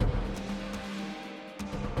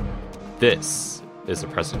This is a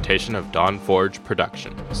presentation of Dawn Forge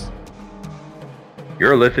Productions.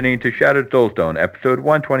 You're listening to Shattered Soulstone, episode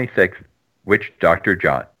 126, Witch Dr.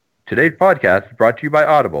 John. Today's podcast is brought to you by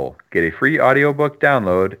Audible. Get a free audiobook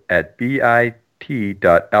download at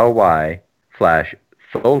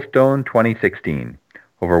bit.ly/Soulstone2016.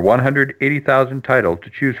 Over 180,000 titles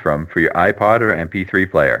to choose from for your iPod or MP3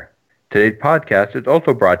 player. Today's podcast is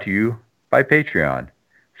also brought to you by Patreon.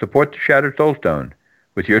 Support the Shattered Soulstone.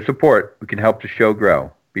 With your support, we can help the show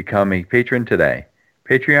grow. Become a patron today.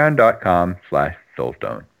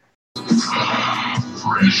 Patreon.com/Soulstone.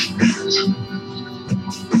 Fresh meat.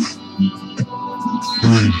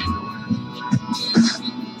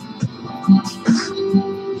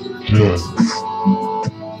 Jen.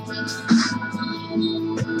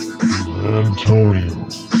 Antonio.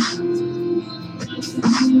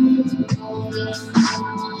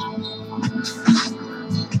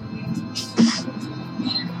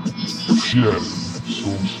 Shattered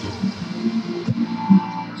Soulstone.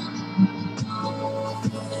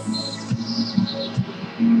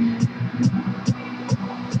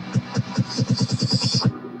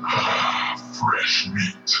 Fresh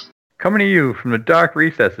meat. Coming to you from the dark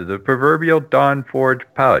recesses of the proverbial Dawn Forge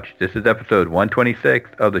pouch, this is episode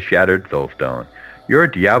 126 of the Shattered Soulstone, your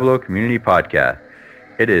Diablo community podcast.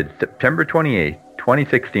 It is September 28th,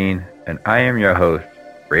 2016, and I am your host,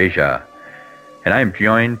 Reja. And I am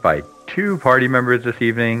joined by two party members this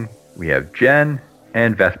evening. We have Jen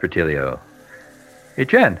and Vespertilio. Hey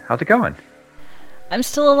Jen, how's it going? I'm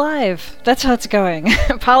still alive. That's how it's going.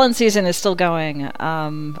 Pollen season is still going.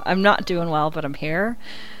 I'm not doing well, but I'm here.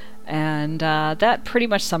 And that pretty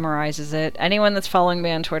much summarizes it. Anyone that's following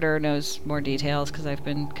me on Twitter knows more details because I've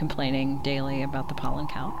been complaining daily about the pollen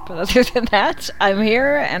count. But other than that, I'm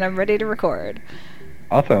here and I'm ready to record.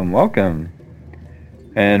 Awesome, welcome.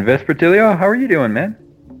 And Vespertilio, how are you doing, man?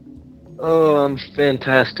 Oh, I'm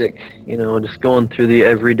fantastic. You know, just going through the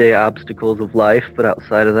everyday obstacles of life, but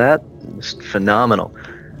outside of that, just phenomenal.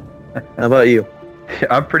 How about you?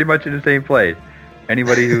 I'm pretty much in the same place.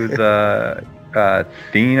 Anybody who's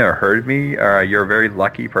seen or heard me, you're a very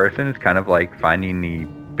lucky person. It's kind of like finding the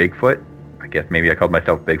Bigfoot. I guess maybe I called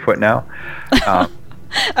myself Bigfoot now. I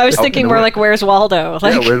was thinking more like, where's Waldo? Like,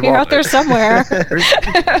 where's you're Waldo? out there somewhere.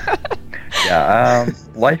 Yeah,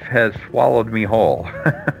 life has swallowed me whole.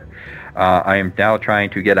 I am now trying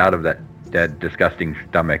to get out of that disgusting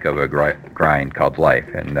stomach of a grind called life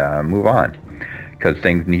and move on, because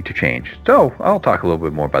things need to change. So I'll talk a little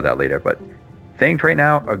bit more about that later, but things right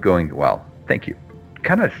now are going well. Thank you.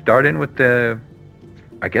 Kind of start with the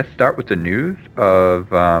news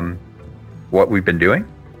of what we've been doing.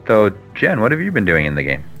 So Jen, what have you been doing in the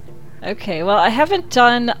game? Okay, well, I haven't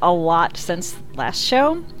done a lot since last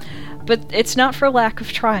show. But it's not for lack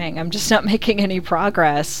of trying. I'm just not making any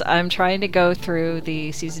progress. I'm trying to go through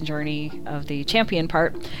the season journey of the champion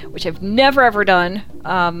part, which I've never ever done.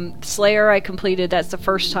 Slayer I completed. That's the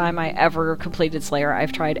first time I ever completed Slayer.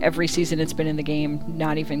 I've tried every season it's been in the game,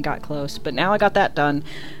 not even got close. But now I got that done.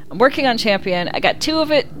 I'm working on champion. I got 2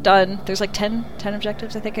 of it done. There's like 10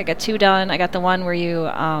 objectives, I think. I got 2 done. I got the one where you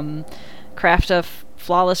craft a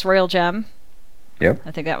flawless royal gem. Yep.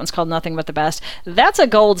 I think that one's called Nothing But the Best. That's a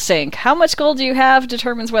gold sink. How much gold do you have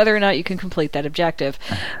determines whether or not you can complete that objective.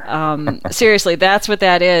 Seriously, that's what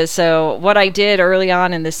that is. So what I did early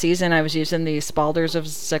on in this season, I was using the Spalders of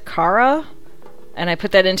Zakara, and I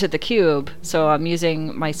put that into the cube. So I'm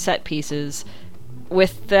using my set pieces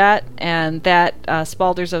with that, and that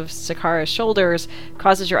Spalders of Zakara's shoulders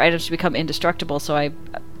causes your items to become indestructible. So I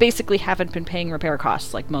basically haven't been paying repair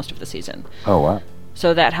costs like most of the season. Oh, wow.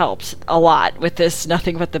 So that helps a lot with this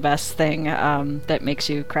Nothing But the Best thing that makes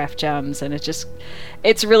you craft gems. And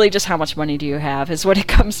it's really just how much money do you have is what it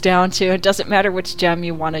comes down to. It doesn't matter which gem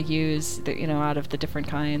you want to use, out of the different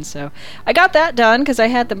kinds. So I got that done because I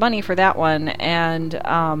had the money for that one. And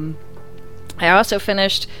I also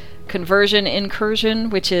finished Conversion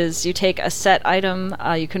Incursion, which is you take a set item,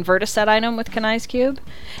 you convert a set item with Kanai's Cube,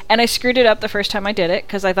 and I screwed it up the first time I did it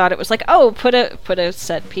because I thought it was like, oh, put a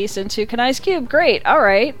set piece into Kanai's Cube, great, all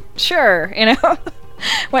right, sure,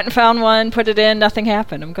 Went and found one, put it in, nothing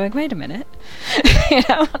happened. I'm going, wait a minute,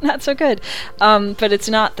 not so good. But it's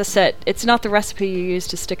not the recipe you use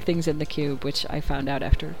to stick things in the cube, which I found out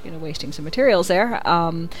after wasting some materials there.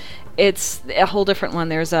 It's a whole different one.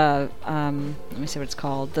 There's let me see what it's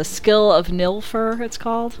called. The Skill of Nilfur, it's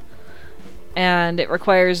called. And it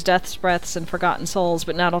requires Death's Breaths and Forgotten Souls,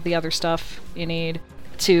 but not all the other stuff you need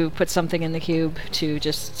to put something in the cube to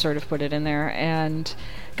just sort of put it in there. And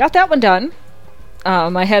got that one done.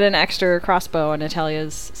 I had an extra crossbow,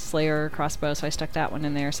 Natalia's Slayer crossbow, so I stuck that one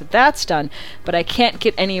in there. So that's done. But I can't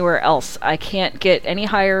get anywhere else. I can't get any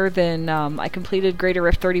higher than I completed Greater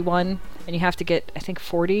Rift 31, and you have to get, I think,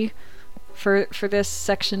 40 for this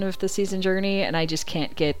section of the season journey, and I just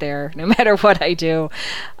can't get there no matter what I do.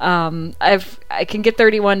 I can get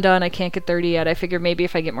 31 done. I can't get 30 yet. I figure maybe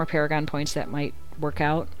if I get more Paragon points, that might work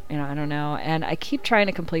out. I don't know. And I keep trying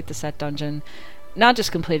to complete the set dungeon. Not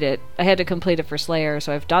just complete it. I had to complete it for Slayer,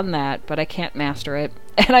 so I've done that, but I can't master it.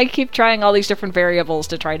 And I keep trying all these different variables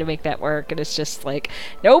to try to make that work, and it's just like,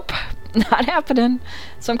 nope, not happening.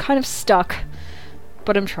 So I'm kind of stuck,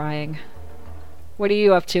 but I'm trying. What are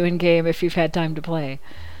you up to in game if you've had time to play?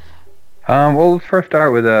 Well, let's first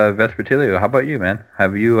start with Vespertilio. How about you, man?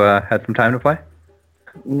 Have you had some time to play?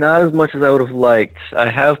 Not as much as I would have liked. I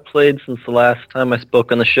have played since the last time I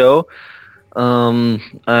spoke on the show.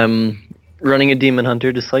 I'm running a Demon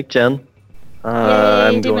Hunter just like Jen.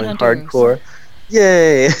 I'm Demon going Hunters. hardcore.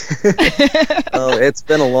 Yay! It's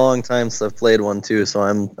been a long time since I've played one too, so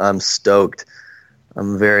I'm stoked.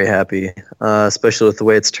 I'm very happy, especially with the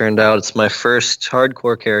way it's turned out. It's my first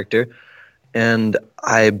hardcore character, and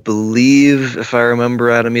I believe, if I remember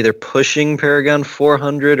right, I'm either pushing Paragon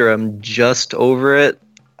 400 or I'm just over it.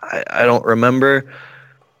 I don't remember.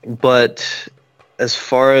 But as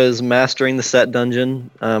far as mastering the set dungeon,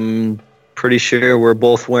 I'm pretty sure we're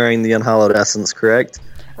both wearing the Unhallowed Essence, correct?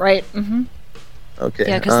 Right, mm-hmm. Okay.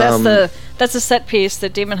 Yeah, because that's the set piece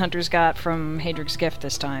that Demon Hunters got from Hadrig's Gift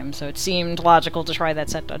this time, so it seemed logical to try that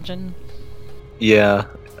set dungeon. Yeah.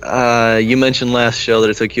 You mentioned last show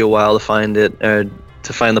that it took you a while to find it,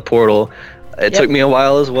 to find the portal. It took me a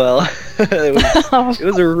while as well. It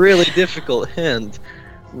was a really difficult hint,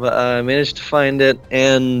 but I managed to find it,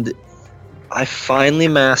 and I finally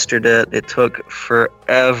mastered it. It took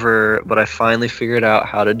forever, but I finally figured out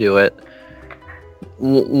how to do it.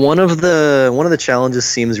 One of the challenges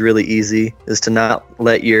seems really easy, is to not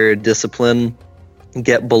let your discipline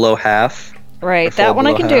get below half. Right, that one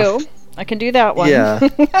I can do. I can do that one. Yeah,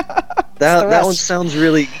 that one sounds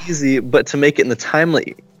really easy, but to make it in the time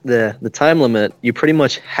limit, you pretty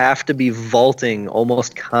much have to be vaulting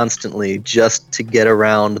almost constantly just to get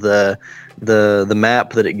around the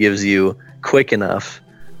map that it gives you quick enough.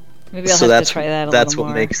 Maybe I'll have to try that a little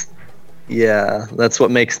more. That's what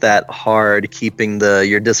makes that hard, keeping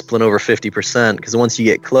your discipline over 50%, because once you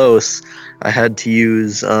get close, I had to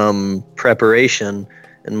use preparation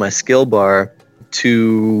in my skill bar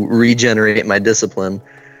to regenerate my discipline.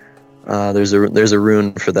 There's a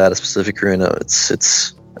rune for that, a specific rune.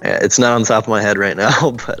 It's not on the top of my head right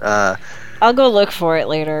now, but I'll go look for it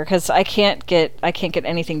later, because I can't get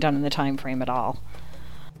anything done in the time frame at all.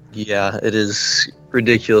 Yeah, it is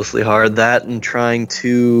ridiculously hard. That and trying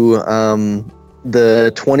to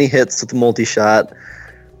the 20 hits with the multi-shot.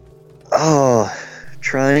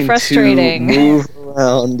 Trying to move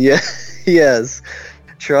around. Yeah, yes.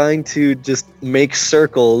 Trying to just make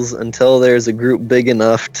circles until there's a group big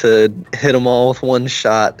enough to hit them all with one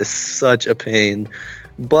shot is such a pain.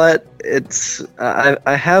 But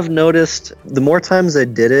I have noticed the more times I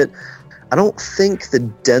did it, I don't think the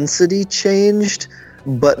density changed,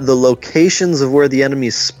 but the locations of where the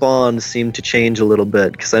enemies spawned seemed to change a little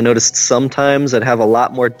bit, because I noticed sometimes I'd have a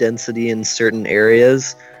lot more density in certain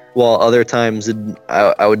areas, while other times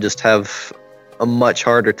I would just have a much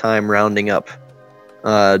harder time rounding up,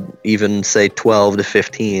 even say 12 to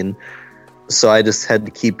 15. So I just had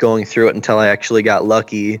to keep going through it until I actually got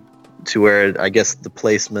lucky to where, I guess, the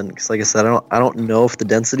placement, because like I said, I don't know if the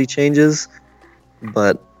density changes,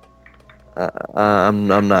 but I'm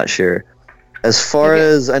not sure. As far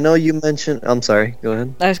as I know, you mentioned. I'm sorry. Go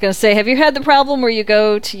ahead. I was going to say, have you had the problem where you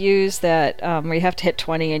go to use that, where you have to hit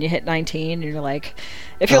 20 and you hit 19, and you're like,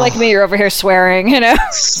 if you're like me, you're over here swearing,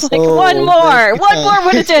 It's like, one more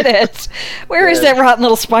would have did it. Where is that rotten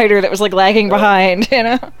little spider that was like lagging behind,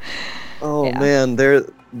 Oh man,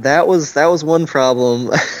 that was one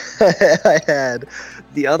problem I had.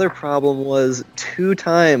 The other problem was 2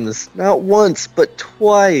 times, not once, but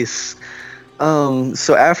twice.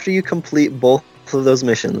 So after you complete both of those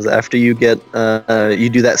missions, after you get, you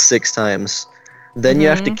do that 6 times, then you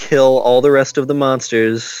have to kill all the rest of the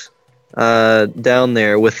monsters down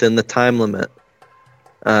there within the time limit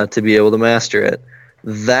to be able to master it.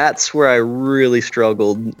 That's where I really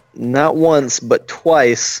struggled. Not once, but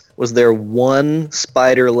twice was there one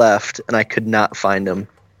spider left, and I could not find him.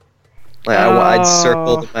 I'd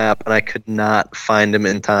circle the map, and I could not find him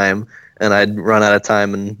in time. And I'd run out of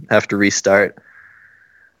time and have to restart.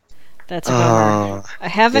 That's a bummer. I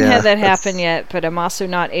haven't had that happen yet, but I'm also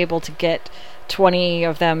not able to get 20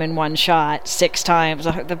 of them in one shot 6 times.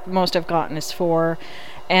 The most I've gotten is 4.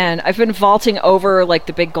 And I've been vaulting over like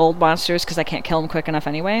the big gold monsters because I can't kill them quick enough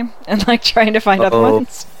anyway, and like trying to find other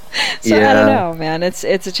ones. So I don't know, man. It's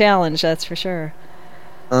a challenge, that's for sure.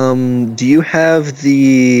 Do you have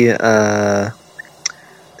the I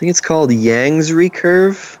think it's called Yang's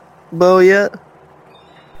Recurve bow yet?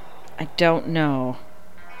 I don't know.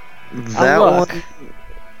 That I'll look. one.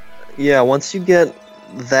 Yeah, once you get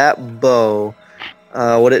that bow,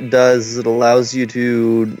 what it does is it allows you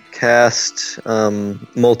to cast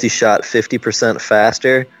multi-shot 50%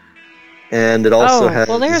 faster, and it also has.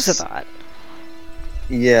 Well, there's a thought.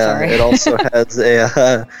 Yeah, Sorry. It also has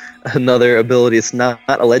another ability. It's not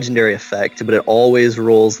a legendary effect, but it always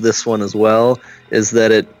rolls this one as well. Is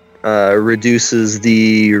that it reduces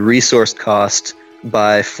the resource cost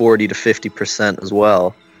by 40 to 50% as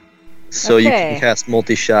well. So you Okay. can cast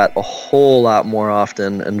multi-shot a whole lot more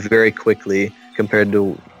often and very quickly compared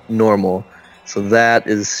to normal. So that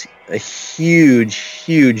is a huge,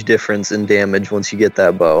 huge difference in damage once you get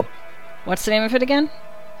that bow. What's the name of it again?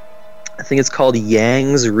 I think it's called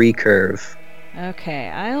Yang's Recurve. Okay,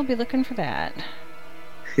 I'll be looking for that.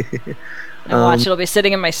 And watch, it'll be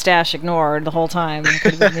sitting in my stash ignored the whole time. I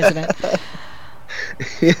could have been using it.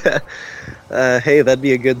 Yeah. Hey, that'd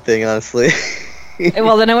be a good thing, honestly.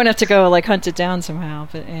 Well, then I wouldn't have to go like hunt it down somehow.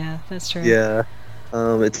 But yeah, that's true. Yeah.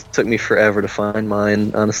 It took me forever to find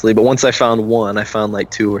mine, honestly. But once I found one, I found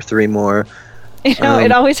like 2 or 3 more. You know,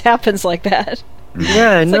 it always happens like that.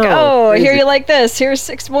 Yeah, I It's know. like, oh, crazy. here you like this. Here's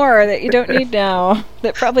 6 more that you don't need now.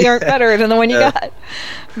 That probably aren't better than the one you got.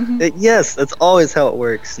 Yes, that's always how it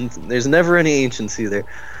works. And there's never any ancients either.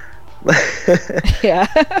 Yeah.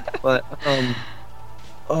 But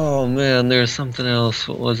oh man, there's something else.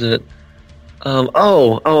 What was it?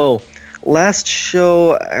 Last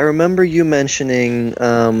show, I remember you mentioning.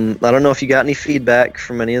 I don't know if you got any feedback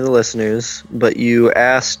from any of the listeners, but you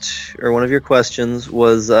asked, or one of your questions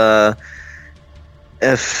was,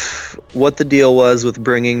 if what the deal was with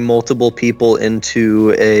bringing multiple people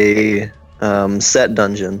into a set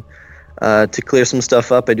dungeon. To clear some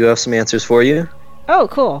stuff up, I do have some answers for you. Oh,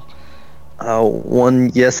 cool.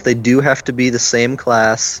 One, yes, they do have to be the same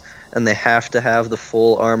class, and they have to have the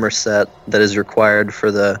full armor set that is required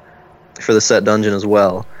for the set dungeon as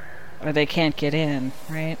well. Or they can't get in,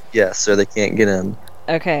 right? Yes, or they can't get in.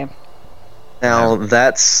 Okay. Now,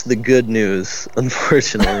 that's the good news,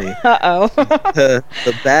 unfortunately. Uh-oh.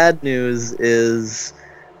 The bad news is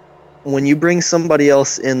when you bring somebody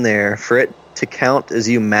else in there, for it to count as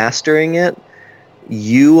you mastering it,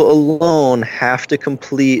 you alone have to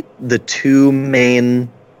complete the 2 main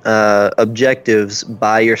objectives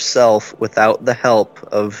by yourself without the help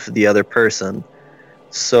of the other person.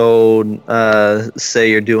 So,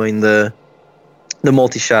 say you're doing the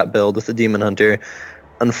multi-shot build with the Demon Hunter.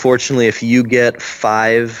 Unfortunately, if you get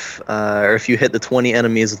 5, or if you hit the 20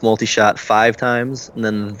 enemies with multi-shot 5 times, and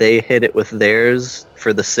then they hit it with theirs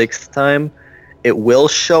for the 6th time, it will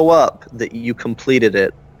show up that you completed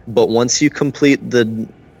it. But once you complete the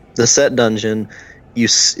set dungeon,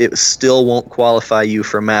 it still won't qualify you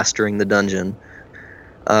for mastering the dungeon,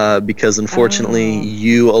 because unfortunately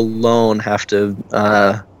you alone have to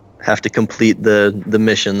complete the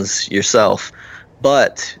missions yourself.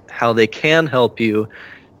 But how they can help you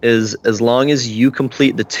is as long as you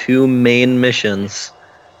complete the 2 main missions.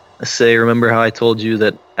 Say, remember how I told you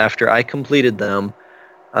that after I completed them,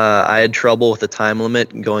 I had trouble with the time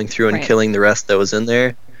limit going through and Right. killing the rest that was in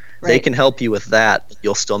there. They Right. can help you with that.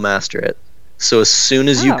 You'll still master it. So as soon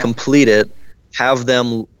as you Oh. complete it, have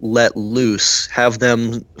them let loose. Have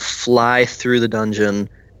them fly through the dungeon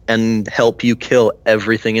and help you kill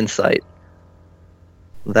everything in sight.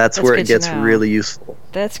 That's where good it to gets know. really useful.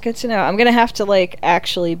 That's good to know. I'm going to have to, like,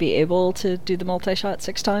 actually be able to do the multi-shot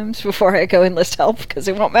 6 times before I go enlist help, because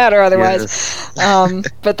it won't matter otherwise. Yes.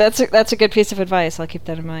 But that's a good piece of advice. I'll keep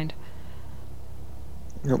that in mind.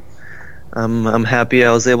 Yep. I'm happy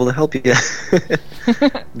I was able to help you.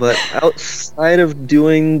 But outside of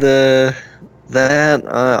doing that,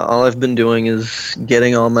 all I've been doing is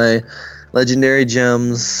getting all my legendary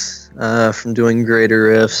gems from doing greater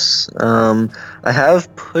rifts. I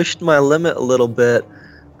have pushed my limit a little bit.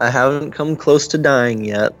 I haven't come close to dying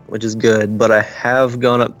yet, which is good, but I have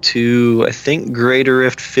gone up to, I think, Greater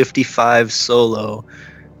Rift 55 solo,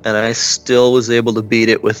 and I still was able to beat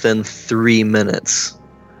it within 3 minutes.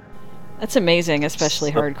 That's amazing,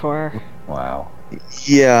 especially hardcore. Wow.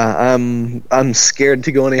 Yeah, I'm scared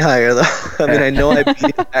to go any higher though. I mean, I know I beat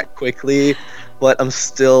it that quickly, but I'm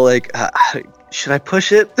still like, should I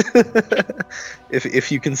push it?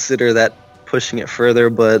 if you consider that pushing it further,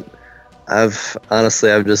 but I've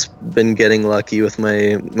just been getting lucky with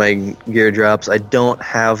my gear drops. I don't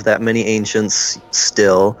have that many ancients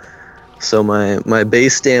still, so my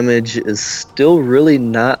base damage is still really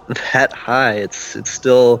not that high. It's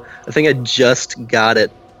still, I think I just got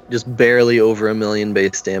it just barely over 1 million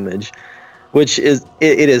base damage, which is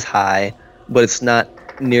it is high, but it's not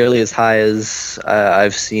nearly as high as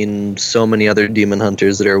I've seen so many other demon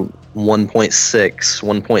hunters that are 1.6,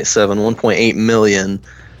 1.7, 1.8 million.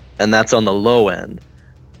 And that's on the low end.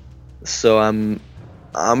 So I'm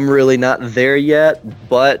really not there yet,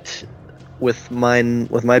 but with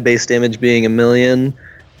my base damage being 1 million,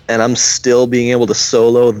 and I'm still being able to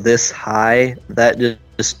solo this high, that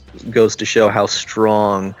just goes to show how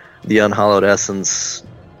strong the Unhallowed Essence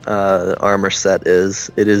armor set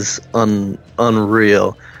is. It is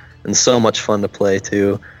unreal and so much fun to play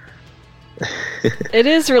too. It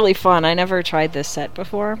is really fun. I never tried this set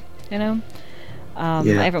before, you know. I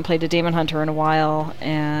haven't played a Demon Hunter in a while,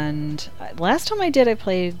 and last time I did, I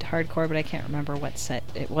played Hardcore, but I can't remember what set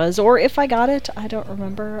it was, or if I got it, I don't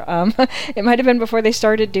remember. It might have been before they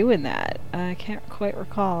started doing that. I can't quite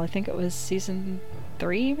recall. I think it was Season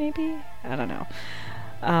 3, maybe? I don't know.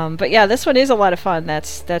 But yeah, this one is a lot of fun.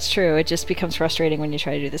 That's true. It just becomes frustrating when you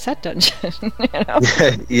try to do the set dungeon. You know?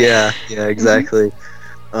 Yeah, exactly.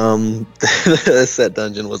 The set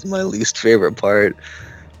dungeon was my least favorite part.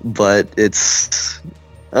 But it's,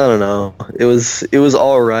 I don't know, it was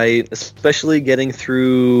all right, especially getting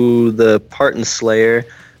through the part in Slayer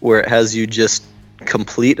where it has you just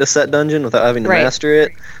complete a set dungeon without having to master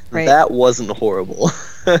it. Right. That wasn't horrible.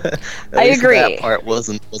 I agree. That part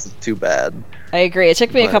wasn't too bad. I agree. It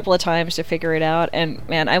took me a couple of times to figure it out, and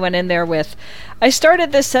man, I went in there I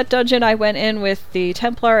started this set dungeon, I went in with the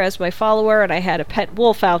Templar as my follower, and I had a pet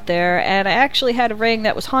wolf out there, and I actually had a ring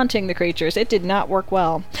that was haunting the creatures. It did not work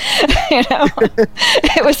well. You know?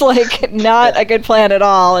 It was like not a good plan at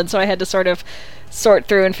all, and so I had to sort of sort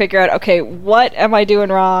through and figure out, okay, what am I doing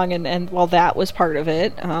wrong? And well, that was part of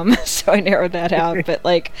it. So I narrowed that out. But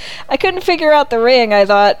like, I couldn't figure out the ring. I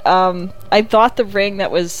thought the ring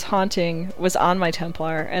that was haunting was on my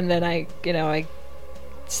Templar, and then I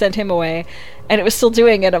sent him away, and it was still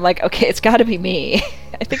doing it. I'm like, okay, it's got to be me.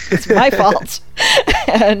 I think it's my fault.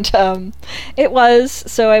 And it was.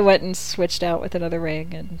 So I went and switched out with another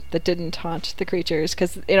ring, and that didn't haunt the creatures,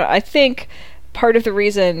 because I think part of the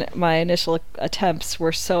reason my initial attempts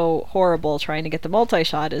were so horrible trying to get the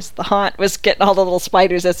multi-shot is the haunt was getting all the little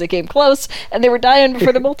spiders as they came close, and they were dying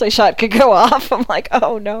before the multi-shot could go off. I'm like,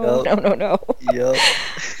 oh no. Yep.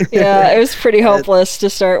 Yeah, it was pretty hopeless to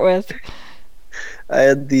start with. I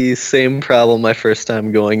had the same problem my first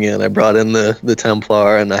time going in. I brought in the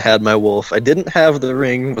Templar, and I had my wolf. I didn't have the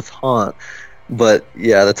ring with haunt, but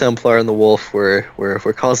yeah, the Templar and the wolf were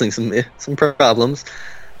causing some problems.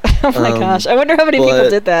 Oh my gosh, I wonder how many people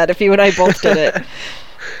did that, if you and I both did it.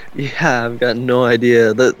 Yeah, I've got no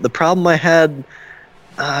idea. The problem I had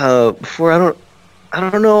before, I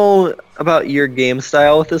don't know about your game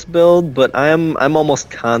style with this build, but I'm almost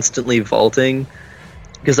constantly vaulting,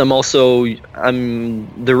 because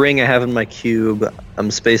I'm the ring I have in my cube, I'm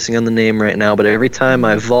spacing on the name right now, but every time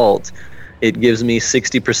I vault, it gives me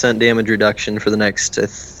 60% damage reduction for the next, I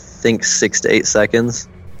think, 6 to 8 seconds.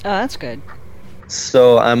 Oh, that's good.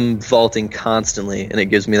 So I'm vaulting constantly, and it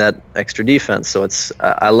gives me that extra defense. So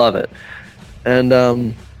I love it.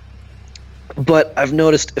 And but I've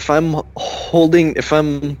noticed if I'm holding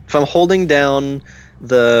down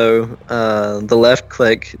the left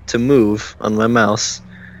click to move on my mouse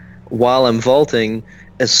while I'm vaulting,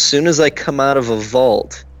 as soon as I come out of a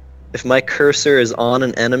vault, if my cursor is on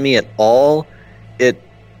an enemy at all, it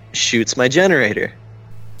shoots my generator.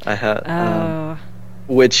 I have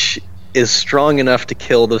which is strong enough to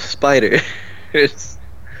kill the spider.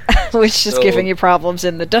 Which is giving you problems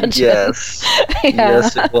in the dungeon. Yes. Yeah.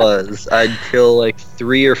 Yes, it was. I'd kill like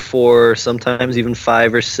 3 or 4, sometimes even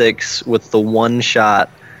 5 or 6 with the one shot,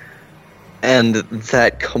 and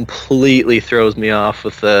that completely throws me off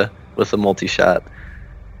with the multi-shot.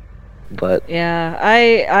 But yeah,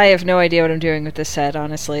 I have no idea what I'm doing with this set,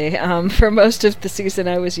 honestly. For most of the season,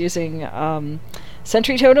 I was using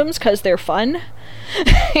sentry totems because they're fun.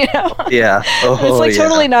 You know? Yeah. It's like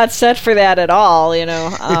totally not set for that at all, you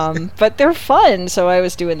know. But they're fun, so I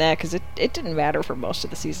was doing that because it didn't matter for most of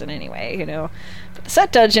the season anyway, you know. But the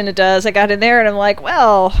set dungeon, it does. I got in there and I'm like,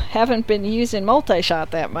 well, haven't been using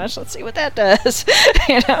multi-shot that much. Let's see what that does.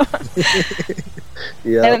 You know.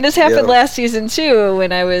 Yeah. And this happened last season too,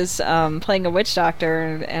 when I was playing a witch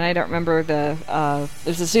doctor, and I don't remember it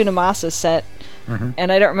was a Zunamasa set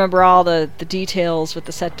And I don't remember all the details with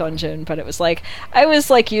the set dungeon, but it was like I was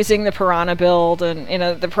like using the piranha build and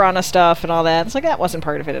the piranha stuff and all that. It's like that wasn't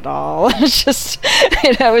part of it at all. It's just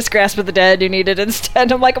it was Grasp of the Dead you needed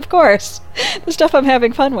instead. I'm like, of course, the stuff I'm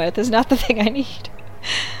having fun with is not the thing I need.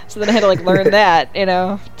 So then I had to like learn that,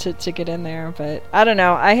 to get in there. But I don't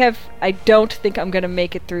know. I don't think I'm gonna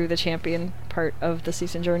make it through the champion part of the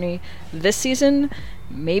season journey this season.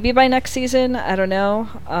 Maybe by next season, I don't know.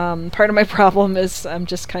 Part of my problem is I'm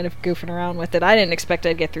just kind of goofing around with it. I didn't expect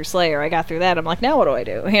I'd get through Slayer. I got through that. I'm like, now what do I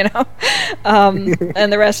do?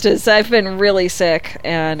 And the rest is I've been really sick,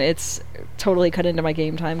 and it's totally cut into my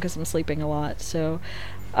game time because I'm sleeping a lot. So,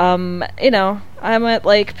 I'm at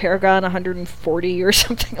like Paragon 140 or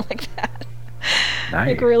something like that. Nice.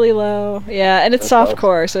 Like really low. Yeah, and it's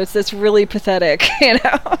softcore, so it's really pathetic, I don't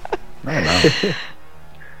know.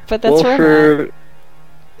 But that's where I'm at.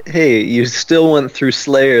 Hey, you still went through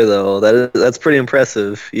Slayer though. That's pretty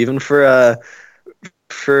impressive, even for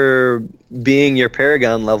being your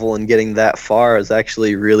Paragon level and getting that far is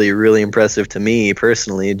actually really, really impressive to me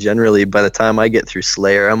personally. Generally, by the time I get through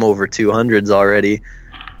Slayer, I'm over 200s already.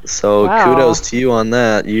 So kudos to you on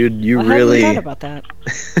that. You really thought about that.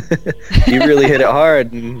 You really hit it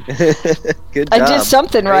hard. And good job. I did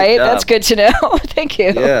something Great right. job. That's good to know. Thank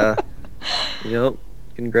you. Yeah. Yep.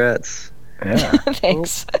 Congrats. Yeah.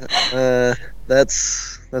 Thanks.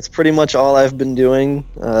 That's pretty much all I've been doing.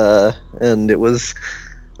 And it was,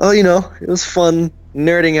 it was fun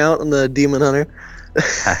nerding out on the Demon Hunter.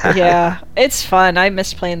 Yeah, it's fun. I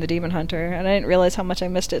missed playing the Demon Hunter, and I didn't realize how much I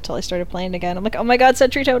missed it till I started playing again. I'm like, oh my god,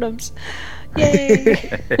 Sentry Totems!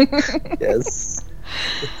 Yay! Yes.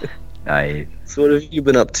 Nice. So what have you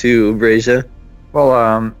been up to, Brazia? Well,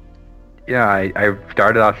 I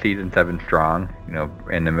started off season 7 strong,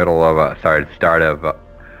 in the middle of start of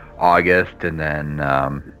August, and then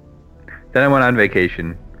I went on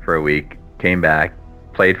vacation for a week, came back,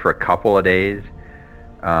 played for a couple of days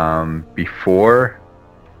before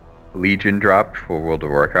Legion dropped for World of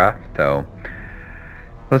Warcraft. So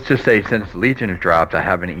let's just say since Legion has dropped, I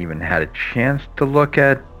haven't even had a chance to look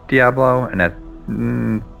at Diablo, and that's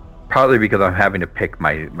partly because I'm having to pick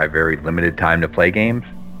my very limited time to play games.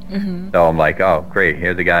 Mm-hmm. So I'm like, oh, great,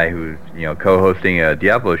 here's a guy who's, co-hosting a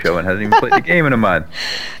Diablo show and hasn't even played the game in a month.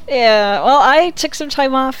 Yeah, well, I took some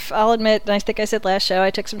time off, I'll admit, and I think I said last show, I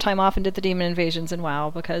took some time off and did the Demon Invasions in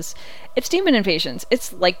WoW, because it's Demon Invasions.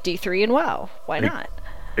 It's like D3 in WoW. Why not?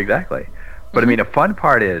 Exactly. But I mean, the fun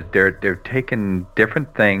part is they're taking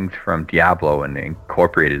different things from Diablo and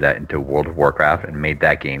incorporated that into World of Warcraft and made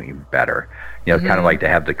that game even better. It's kind of like they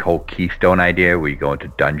have the whole Keystone idea where you go into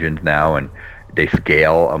dungeons now and they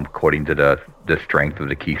scale according to the strength of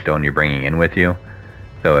the Keystone you're bringing in with you.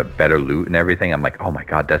 So it better loot and everything. I'm like, oh my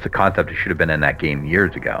god, that's a concept that should have been in that game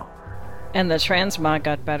years ago. And the transmog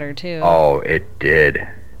got better too. Oh, it did.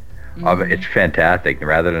 It's fantastic.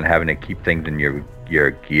 Rather than having to keep things in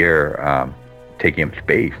your gear, taking up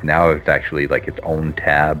space, now it's actually like its own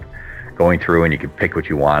tab going through, and you can pick what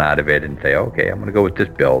you want out of it and say, okay, I'm going to go with this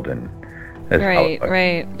build. And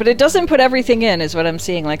Right. But it doesn't put everything in, is what I'm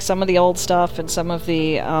seeing. Like some of the old stuff and some of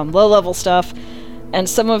the low-level stuff and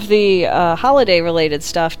some of the holiday-related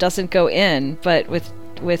stuff doesn't go in. But with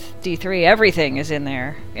D3, everything is in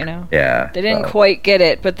there, Yeah. They didn't quite get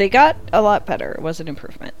it, but they got a lot better. It was an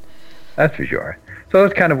improvement. That's for sure. So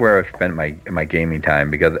that's kind of where I've spent my gaming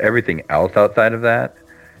time, because everything else outside of that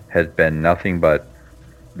has been nothing but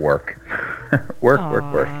work. work.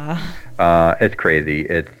 It's crazy.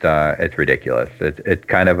 It's ridiculous. It's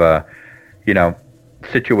kind of a,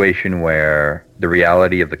 situation where the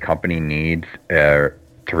reality of the company needs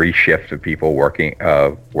 3 shifts of people working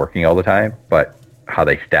all the time, but how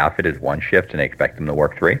they staff it is 1 shift and they expect them to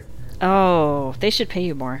work 3. Oh, they should pay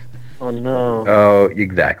you more. Oh no. Oh,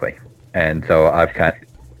 exactly. And so I've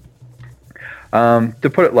to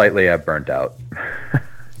put it lightly, I've burnt out.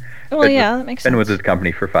 Well, yeah, that makes sense. Been with this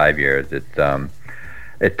company for 5 years. It's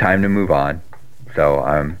time to move on. So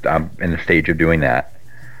I'm in the stage of doing that.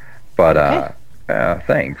 But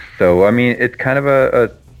thanks. So I mean, it's kind of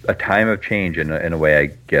a time of change in a way. I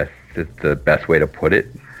guess is the best way to put it.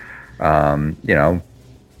 I'm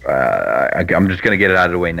just going to get it out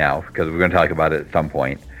of the way now because we're going to talk about it at some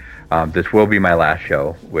point. This will be my last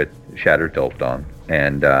show with Shattered Soulstone,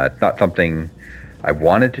 and it's not something I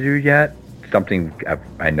wanted to do yet. Something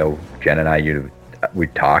I know Jen and we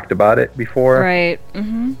talked about it before. Right.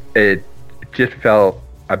 Mm-hmm. It just felt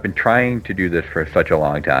I've been trying to do this for such a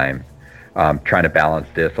long time, trying to balance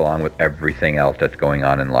this along with everything else that's going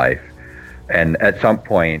on in life. And at some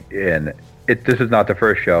point, this is not the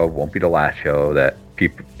first show, won't be the last show that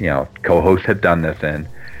people, co-hosts have done this in.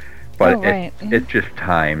 But right. it's just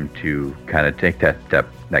time to kind of take that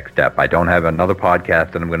next step. I don't have another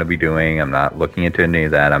podcast that I'm going to be doing. I'm not looking into any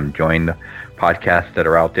of that. I'm joining the podcasts that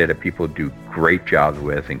are out there that people do great jobs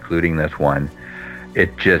with, including this one.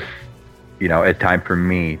 It just, it's time for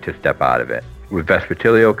me to step out of it. With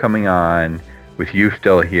Vespertilio coming on, with you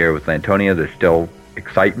still here, with Lantonia, there's still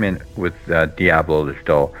excitement. With Diablo, there's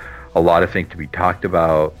still a lot of things to be talked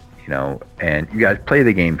about, and you guys play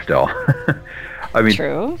the game still. I mean,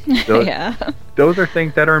 true. Yeah. Those are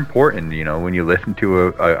things that are important. When you listen to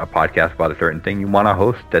a podcast about a certain thing, you want a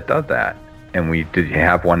host that does that. And we did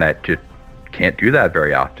have one that just can't do that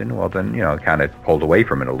very often. Well, then, kind of pulled away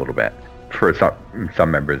from it a little bit for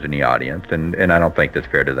some members in the audience. And I don't think that's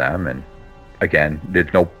fair to them. And again,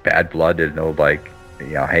 there's no bad blood. There's no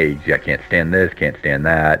hey, I can't stand this, can't stand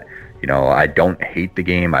that. I don't hate the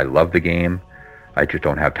game. I love the game. I just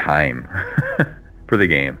don't have time for the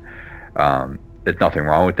game. There's nothing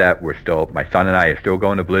wrong with that. My son and I are still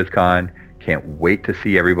going to BlizzCon. Can't wait to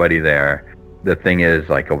see everybody there. The thing is,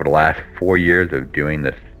 over the last 4 years of doing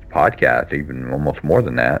this podcast, even almost more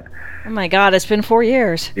than that. Oh my God, it's been 4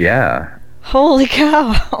 years. Yeah. Holy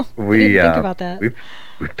cow. We didn't think about that.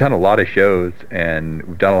 We've done a lot of shows, and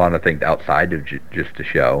we've done a lot of things outside of just the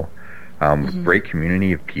show. Great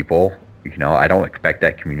community of people. I don't expect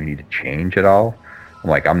that community to change at all.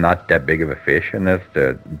 I'm not that big of a fish in this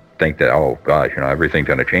to think that, oh gosh, everything's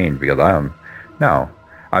going to change because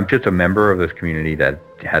I'm just a member of this community that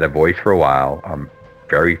had a voice for a while. I'm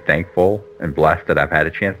very thankful and blessed that I've had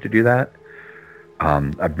a chance to do that.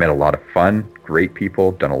 I've met a lot of fun, great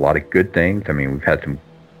people, done a lot of good things. I mean, we've had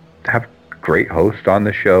have great hosts on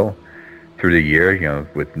the show through the year,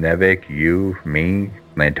 with Nevik, you, me,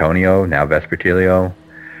 Lantonio, now Vespertilio.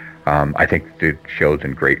 I think the show's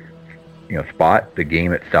in great spot. The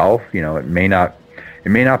game itself, it may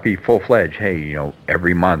not be full-fledged. Hey,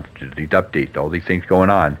 every month there's these updates, all these things going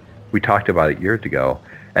on. We talked about it years ago.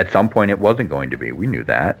 At some point, it wasn't going to be. We knew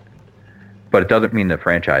that, but it doesn't mean the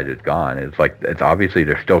franchise is gone. It's obviously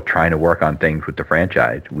they're still trying to work on things with the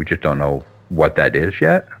franchise. We just don't know what that is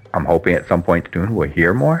yet. I'm hoping at some point soon we'll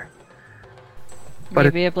hear more. But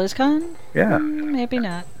maybe at BlizzCon? Yeah. Maybe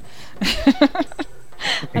not.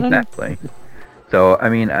 Exactly. So I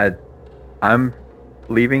mean, I'm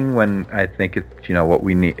leaving when I think it's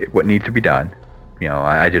what needs to be done.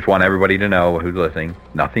 I just want everybody to know who's listening.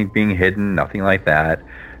 Nothing being hidden, nothing like that.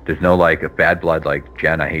 There's no a bad blood like,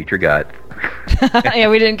 Jen, I hate your guts. Yeah,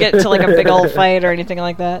 we didn't get to a big old fight or anything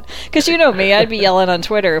like that. Because me, I'd be yelling on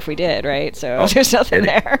Twitter if we did, right? So there's nothing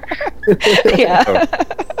there. Yeah.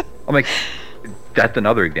 I'm that's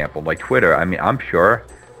another example. Twitter, I mean, I'm sure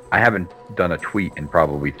I haven't done a tweet in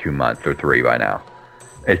probably 2 months or 3 by now.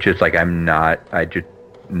 It's just I just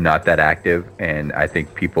not that active, and I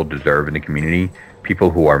think people deserve in the community people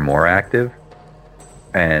who are more active.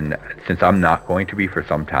 And since I'm not going to be for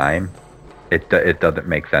some time, it doesn't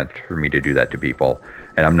make sense for me to do that to people.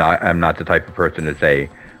 And I'm not the type of person to say,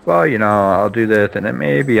 well, I'll do this, and then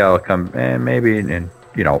maybe I'll come, and maybe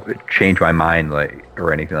change my mind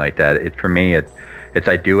or anything like that. It's for me, it's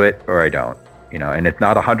I do it or I don't, and it's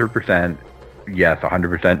not 100%. Yes,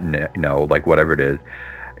 100% no, whatever it is,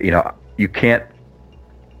 you can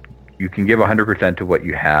give 100% to what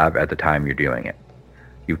you have at the time you're doing it.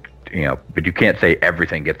 But you can't say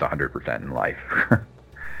everything gets 100% in life.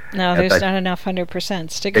 No, there's not enough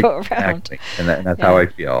 100% to go around. And that's how I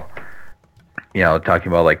feel. Talking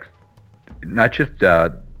about not just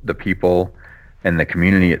the people and the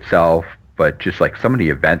community itself, but just some of the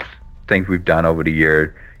events, things we've done over the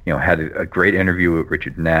years. Had a great interview with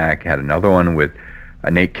Richard Knack, had another one with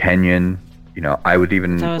Nate Kenyon. I was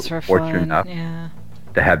even fortunate enough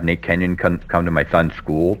to have Nate Kenyon come to my son's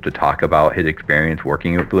school to talk about his experience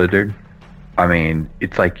working at Blizzard. I mean,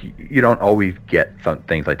 it's you don't always get some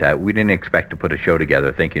things like that. We didn't expect to put a show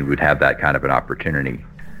together thinking we'd have that kind of an opportunity.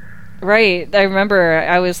 Right. I remember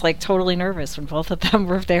I was totally nervous when both of them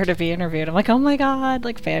were there to be interviewed. I'm oh my God,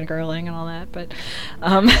 fangirling and all that. But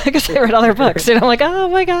because I read all their books, and I'm oh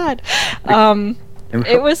my God.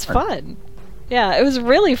 It was fun. Yeah, it was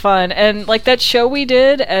really fun. And that show we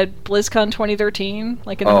did at BlizzCon 2013,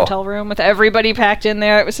 in the hotel room with everybody packed in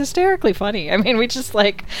there, it was hysterically funny. I mean, we just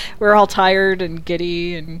we were all tired and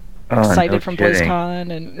giddy and excited from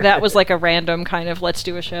BlizzCon, and that was a random kind of let's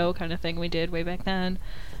do a show kind of thing we did way back then.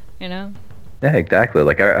 Yeah, exactly.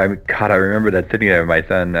 I remember that sitting there. My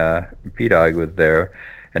son, P-Dog, was there,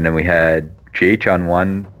 and then we had JH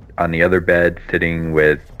on the other bed sitting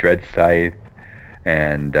with Dread Scythe,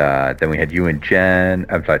 and then we had you and Jen.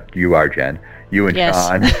 I'm sorry, you are Jen. You and Yes.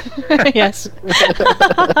 Sean. Yes.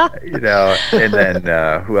 You know, and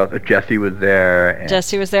then who else? Jesse was there. And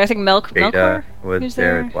Jesse was there. I think Beta Melkor was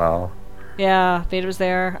there as well. Yeah, Beta was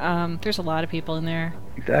there. There's a lot of people in there.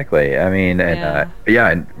 Exactly. I mean, and Yeah.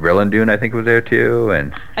 and Rillandune I think was there too,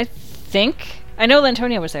 and I know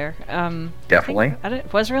Lantonia was there. definitely.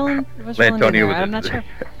 Was Rillandune Lantonia there? was I'm not sure.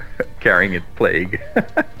 carrying his plague.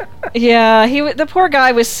 Yeah, the poor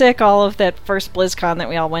guy was sick all of that first BlizzCon that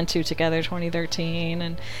we all went to together, 2013,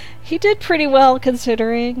 and he did pretty well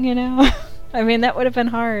considering, you know. I mean, that would have been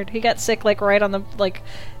hard. He got sick like right on the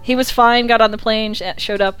he was fine, got on the plane,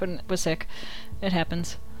 showed up and was sick. It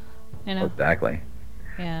happens, you know. Exactly.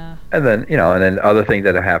 Yeah. And then other things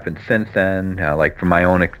that have happened since then, like from my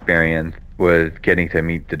own experience, was getting to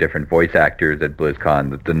meet the different voice actors at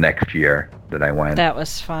BlizzCon the next year that I went. That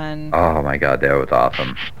was fun. Oh my god, that was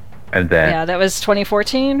awesome. And then Yeah, that was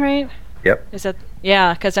 2014, right? Yep. Is that?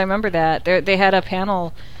 Yeah, because I remember that they had a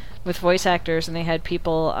panel with voice actors, and they had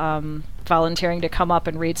people volunteering to come up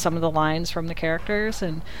and read some of the lines from the characters.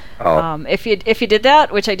 And if you did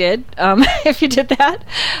that, which I did, if you did that,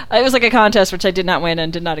 it was like a contest which I did not win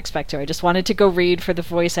and did not expect to. I just wanted to go read for the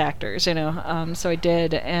voice actors, you know. So I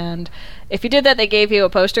did, and if you did that, they gave you a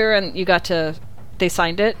poster, and they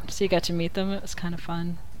signed it, so you got to meet them. It was kind of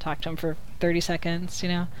fun. Talk to them for 30 seconds, you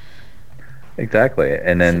know. Exactly.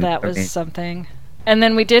 And then So that was something. And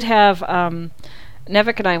then we did have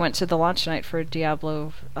Nevik and I went to the launch night for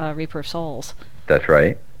Diablo Reaper of Souls. That's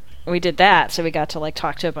right. We did that, so we got to like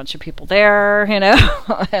talk to a bunch of people there, you know.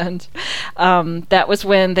 And that was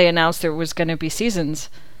when they announced there was going to be seasons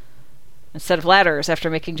instead of ladders, after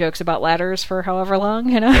making jokes about ladders for however long,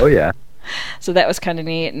 you know. Oh yeah. So that was kind of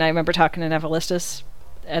neat, and I remember talking to Nevelistus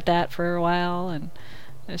at that for a while, and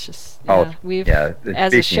it's just we've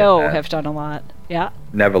as a show have done a lot. Yeah.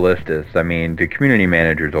 Nevelistus, I mean, the community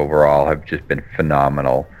managers overall have just been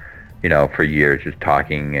phenomenal, you know, for years, just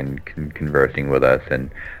talking and conversing with us.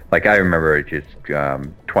 And like I remember just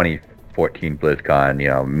 2014 BlizzCon, you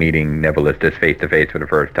know, meeting Nevelistus face to face for the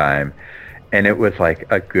first time. And it was like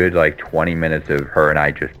a good 20 minutes of her and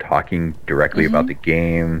I just talking directly about the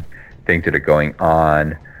game, things that are going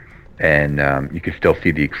on. And you could still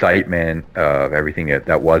see the excitement of everything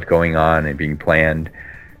that was going on and being planned.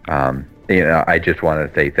 You know, I just want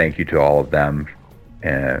to say thank you to all of them,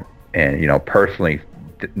 and you know, personally,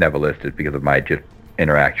 Nevelistus, because of my just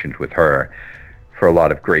interactions with her, for a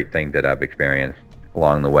lot of great things that I've experienced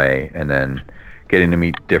along the way, and then getting to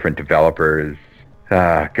meet different developers.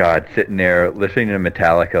 God, sitting there listening to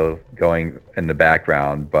Metallica going in the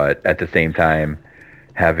background, but at the same time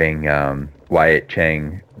having Wyatt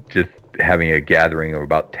Cheng, just having a gathering of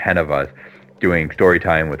about 10 of us doing story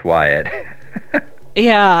time with Wyatt.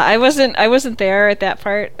 Yeah, I wasn't there at that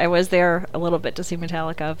part. I was there a little bit to see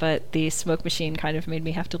Metallica, but the smoke machine kind of made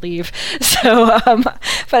me have to leave. So,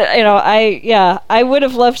 but you know, I would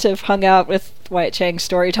have loved to have hung out with Wyatt Chang's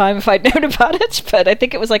story time if I'd known about it, but I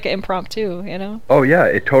think it was like an impromptu, you know? Oh yeah,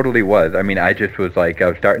 it totally was. I mean, I just was like, I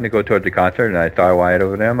was starting to go towards the concert, and I saw Wyatt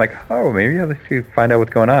over there. I'm like, oh, maybe let's see, find out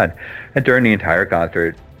what's going on. And during the entire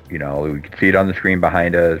concert, you know, we could see it on the screen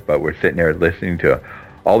behind us, but we're sitting there listening to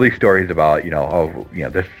all these stories about, you know,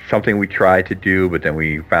 this is something we tried to do, but then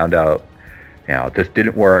we found out, you know, this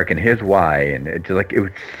didn't work, and here's why. And it's like, it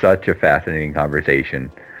was such a fascinating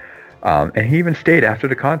conversation. And he even stayed after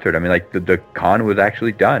the concert. I mean, like, the con was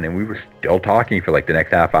actually done, and we were still talking for like the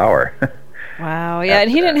next half hour. Wow, yeah,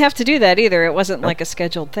 and he didn't have to do that either. It wasn't like a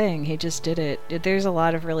scheduled thing. He just did it. There's a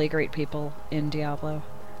lot of really great people in Diablo.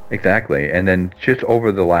 Exactly. And then just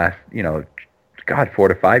over the last, 4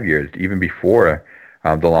 to 5 years, even before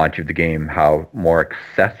the launch of the game, how more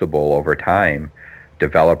accessible over time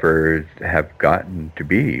developers have gotten to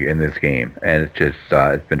be in this game. And it's just,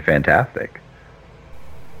 it's been fantastic.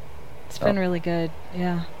 It's been really good,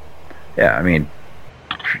 yeah. Yeah, I mean,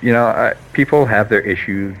 people have their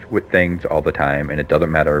issues with things all the time, and it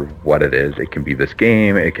doesn't matter what it is. It can be this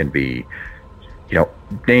game, it can be,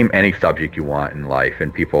 name any subject you want in life,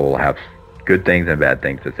 and people will have good things and bad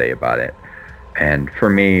things to say about it. And for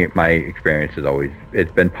me, my experience is always,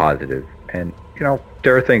 it's been positive. And,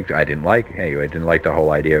 there are things I didn't like. Hey, I didn't like the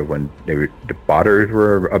whole idea when the botters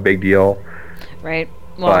were a big deal. Right.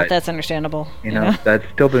 Well, but, that's understandable. That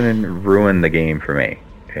still didn't ruin the game for me,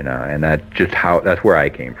 and that's where I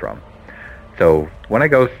came from. So when I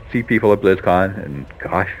go see people at BlizzCon, and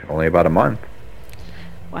gosh, only about a month.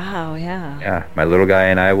 Wow, yeah. Yeah, my little guy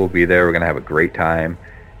and I will be there. We're going to have a great time,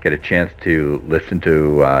 get a chance to listen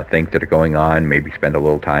to things that are going on, maybe spend a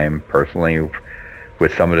little time personally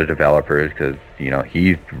with some of the developers because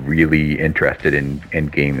he's really interested in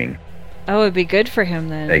gaming. Oh, it'd be good for him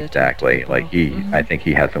then. Exactly. Like I think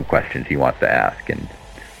he has some questions he wants to ask, and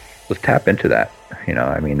let's tap into that.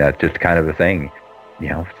 I mean, that's just kind of a thing.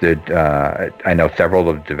 I know several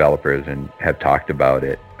of the developers and have talked about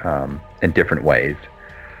it in different ways,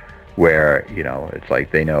 where it's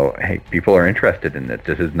like they know, hey, people are interested in this.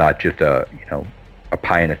 This is not just a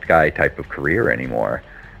pie in the sky type of career anymore.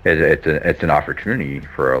 It's an opportunity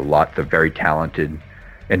for lots of very talented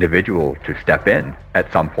individuals to step in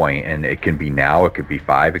at some point, and it can be now, it could be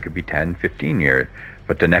 5, it could be 10, 15 years,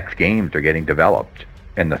 but the next games are getting developed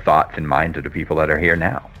in the thoughts and minds of the people that are here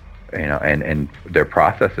now, and their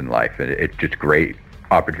process in life. It's just great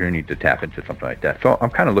opportunity to tap into something like that. So I'm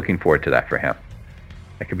kind of looking forward to that for him.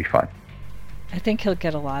 It could be fun. I think he'll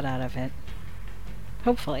get a lot out of it.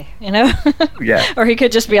 Hopefully, Yeah. Or he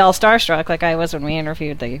could just be all starstruck like I was when we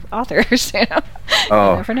interviewed the authors,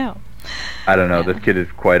 Oh. You never know. I don't know. This kid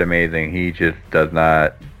is quite amazing. He just does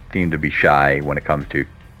not seem to be shy when it comes to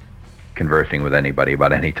conversing with anybody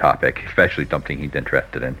about any topic, especially something he's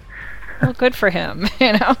interested in. Well, good for him.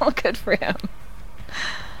 Good for him.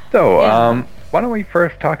 So, why don't we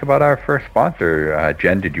first talk about our first sponsor?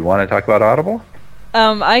 Jen, did you want to talk about Audible?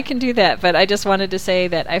 I can do that, but I just wanted to say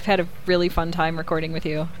that I've had a really fun time recording with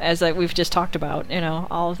you, as we've just talked about,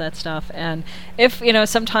 all of that stuff. And if,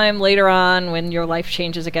 sometime later on when your life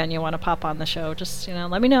changes again, you want to pop on the show, just,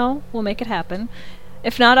 let me know. We'll make it happen.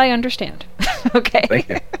 If not, I understand. Okay? Thank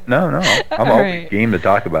you. No. I'm always game to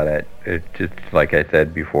talk about it. It's just, like I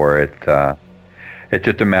said before, it's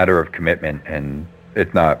just a matter of commitment, and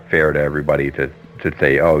it's not fair to everybody to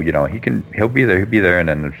say, oh, he'll be there, and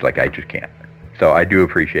then it's like, I just can't. So I do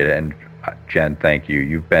appreciate it, and Jen, thank you.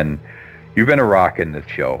 You've been a rock in this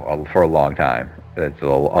show for a long time. It's a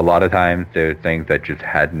lot of times there's things that just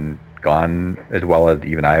hadn't gone as well as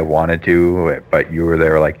even I wanted to, but you were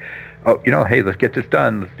there like, oh, hey, let's get this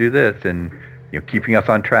done, let's do this, and keeping us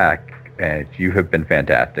on track. And you have been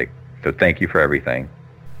fantastic. So thank you for everything.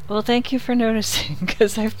 Well, thank you for noticing,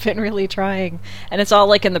 because I've been really trying. And it's all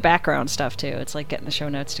like in the background stuff, too. It's like getting the show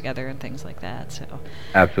notes together and things like that. So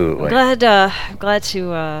absolutely. I'm glad to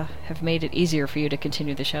have made it easier for you to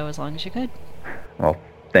continue the show as long as you could. Well,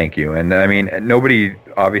 thank you. And I mean, nobody,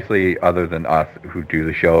 obviously, other than us who do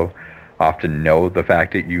the show, often know the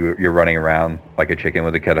fact that you're running around like a chicken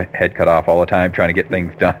with a head cut off all the time trying to get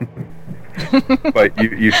things done. But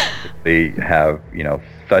you have,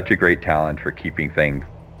 such a great talent for keeping things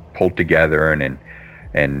pulled together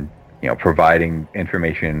and providing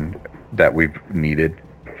information that we've needed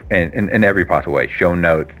in every possible way. Show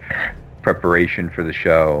notes, preparation for the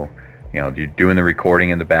show, you're doing the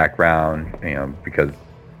recording in the background, because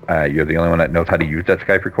you're the only one that knows how to use that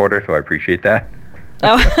Skype recorder, so I appreciate that.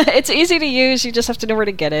 Oh, it's easy to use. You just have to know where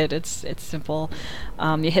to get it. It's simple.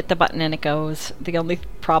 You hit the button and it goes. The only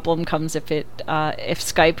problem comes if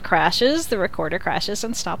Skype crashes, the recorder crashes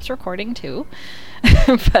and stops recording too.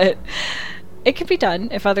 But it can be done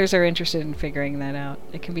if others are interested in figuring that out.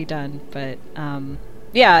 It can be done. But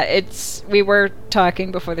we were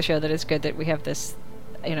talking before the show that it's good that we have this,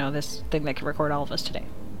 this thing that can record all of us today.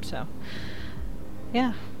 So,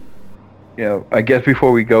 yeah. I guess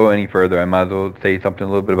before we go any further, I might as well say something a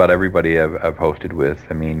little bit about everybody I've hosted with.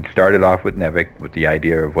 I mean, started off with Nevik with the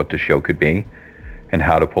idea of what the show could be and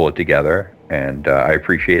how to pull it together. And I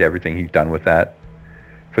appreciate everything he's done with that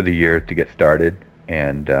for the year to get started.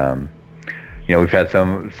 And, we've had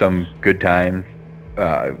some good times,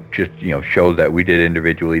 just, shows that we did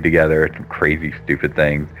individually together, some crazy, stupid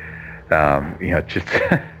things. Just...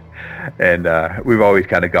 And we've always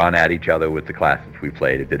kind of gone at each other with the classes we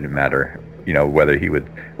played. It didn't matter, whether he was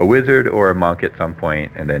a wizard or a monk at some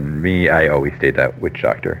point. And then me, I always stayed that witch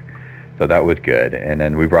doctor. So that was good. And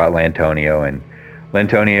then we brought Lantonio, and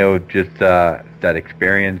Lantonio just that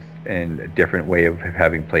experience and a different way of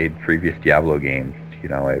having played previous Diablo games.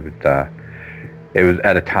 It was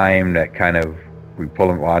at a time that kind of we pulled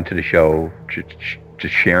him onto the show,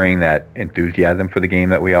 just sharing that enthusiasm for the game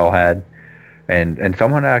that we all had. And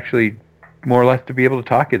someone actually more or less to be able to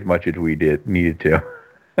talk as much as we needed to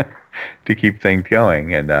to keep things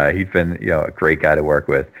going. And he's been a great guy to work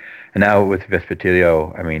with. And now with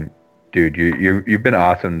Vespertilio, I mean, dude, you've been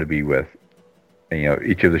awesome to be with.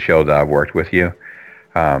 Each of the shows that I've worked with you.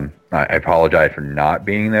 I apologize for not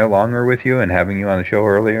being there longer with you and having you on the show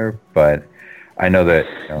earlier, but I know that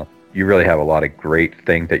you really have a lot of great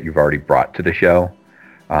things that you've already brought to the show.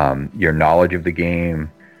 Your knowledge of the game,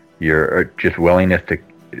 your just willingness to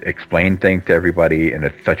explain things to everybody in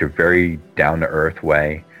such a very down-to-earth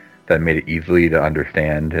way that made it easily to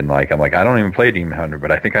understand. And I'm like, I don't even play Demon Hunter,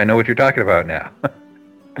 but I think I know what you're talking about now.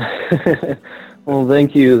 Well,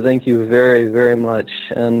 thank you very, very much.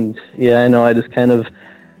 And yeah, I know I just kind of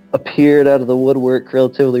appeared out of the woodwork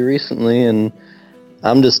relatively recently, and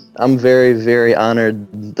I'm very, very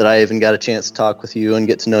honored that I even got a chance to talk with you and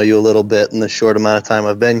get to know you a little bit in the short amount of time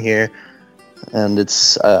I've been here. And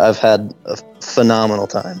I've had a phenomenal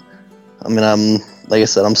time. I mean, like I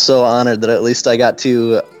said, I'm so honored that at least I got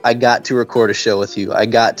to record a show with you. I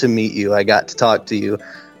got to meet you. I got to talk to you,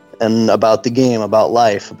 and about the game, about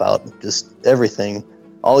life, about just everything.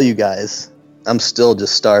 All you guys. I'm still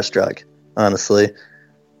just starstruck, honestly.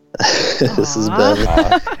 This has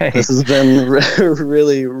been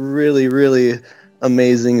really, really, really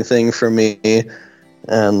amazing thing for me,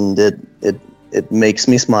 and it makes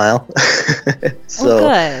me smile. So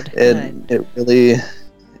good. It really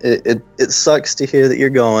it sucks to hear that you're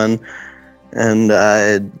going, and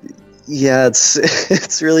yeah,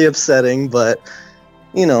 it's really upsetting, but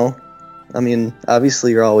you know, I mean,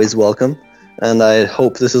 obviously you're always welcome, and I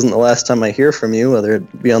hope this isn't the last time I hear from you, whether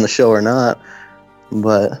it be on the show or not.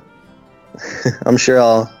 But I'm sure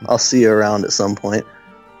I'll see you around at some point.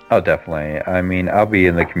 Oh, definitely. I mean, I'll be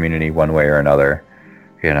in the community one way or another.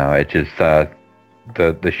 You know, it's just the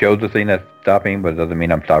show's the thing that's stopping, but it doesn't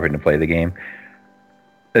mean I'm stopping to play the game.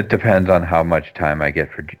 It depends on how much time I get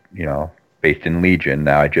for, based in Legion.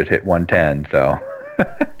 Now I just hit 110, so.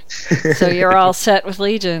 So you're all set with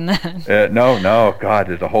Legion then? No, God,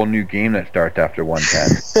 there's a whole new game that starts after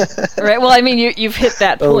 110. Right. Well, I mean, you've hit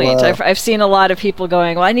that point. Oh, wow. I've seen a lot of people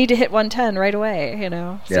going, well, I need to hit 110 right away.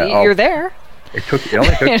 So you're there. It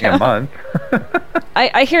only took me a month.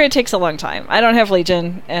 I hear it takes a long time. I don't have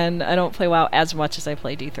Legion, and I don't play WoW as much as I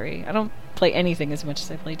play D3. I don't play anything as much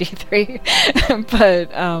as I play D3.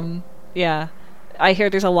 But yeah, I hear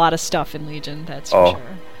there's a lot of stuff in Legion. That's for sure.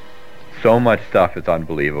 So much stuff, it's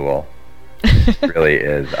unbelievable. It really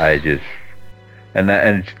is. And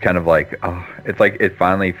it's kind of like, it's like it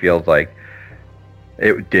finally feels like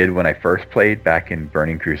it did when I first played back in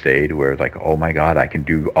Burning Crusade, where it's like, oh my God, I can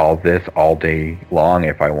do all this all day long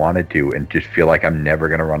if I wanted to, and just feel like I'm never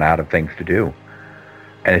going to run out of things to do.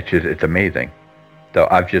 And it's amazing. So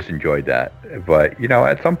I've just enjoyed that. But,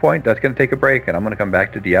 at some point, that's going to take a break, and I'm going to come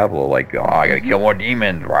back to Diablo, like, I got to kill more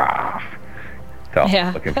demons. Rah. So,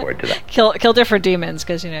 yeah. Looking forward to that. Kill different demons,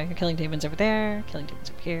 because, you're killing demons over there, killing demons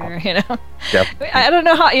over here, Yep. I don't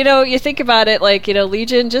know how, you think about it, like,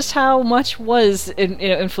 Legion, just how much was,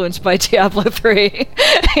 influenced by Diablo 3,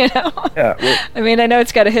 Yeah. Well, I mean, I know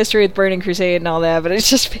it's got a history with Burning Crusade and all that, but it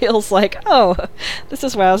just feels like, this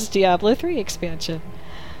is WoW's Diablo 3 expansion.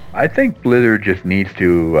 I think Blizzard just needs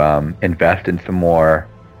to invest in some more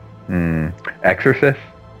exorcists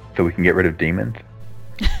so we can get rid of demons.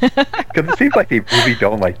 Because it seems like they really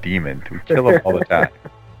don't like demons. We kill them all the time.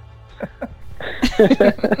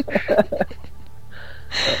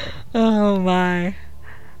 Oh my.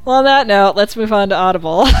 Well, on that note, let's move on to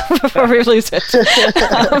Audible before we lose it.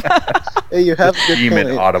 Hey, you have a good Demon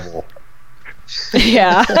point. Audible.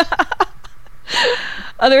 Yeah.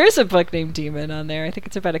 There is a book named Demon on there. I think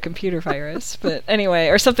it's about a computer virus, but anyway,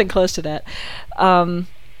 or something close to that.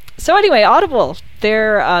 So anyway, Audible,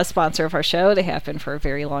 they're a sponsor of our show. They have been for a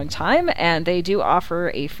very long time, and they do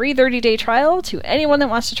offer a free 30-day trial to anyone that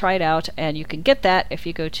wants to try it out, and you can get that if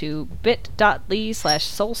you go to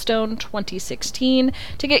bit.ly/soulstone2016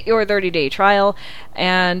 to get your 30-day trial.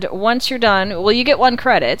 And once you're done, you get 1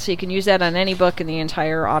 credit, so you can use that on any book in the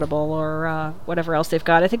entire Audible or whatever else they've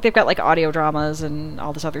got. I think they've got like audio dramas and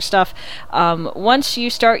all this other stuff. Once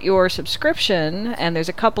you start your subscription, and there's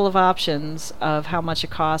a couple of options of how much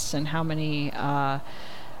it costs and how many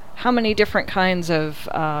different kinds of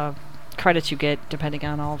credits you get depending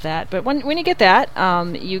on all of that. But when you get that,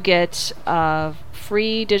 you get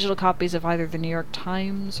free digital copies of either the New York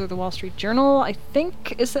Times or the Wall Street Journal. I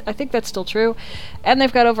think that's still true. And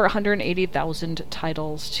they've got over 180,000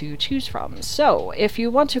 titles to choose from. So if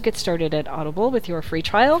you want to get started at Audible with your free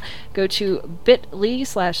trial, go to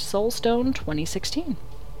bit.ly/soulstone2016.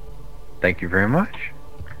 Thank you very much.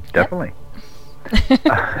 Definitely.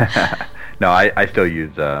 No, I still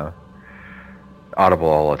use Audible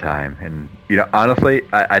all the time, and honestly,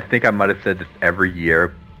 I think I might have said this every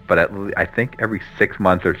year, but I think every 6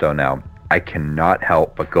 months or so now, I cannot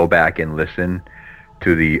help but go back and listen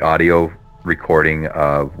to the audio recording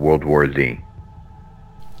of World War Z.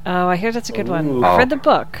 Oh, I hear that's a good one. Ooh. I've read the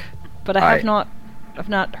book, but I've not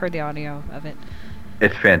heard the audio of it.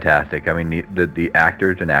 It's fantastic. I mean, the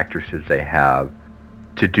actors and actresses they have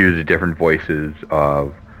to do the different voices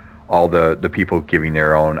of all the people giving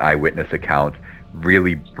their own eyewitness accounts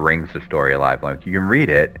really brings the story alive. Like, you can read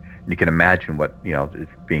it and you can imagine what is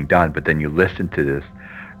being done, but then you listen to this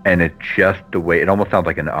and it's just the way it almost sounds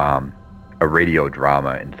like a radio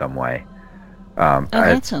drama in some way.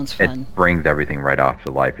 That sounds fun. It brings everything right off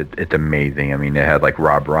to life. It's amazing. I mean, it had like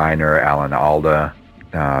Rob Reiner, Alan Alda.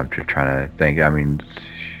 Just trying to think. I mean,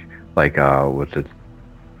 like what's it?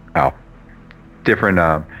 Oh, different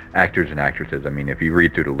actors and actresses. I mean, if you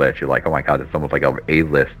read through the list, you're like, oh my god, it's almost like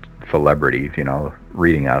A-list celebrities,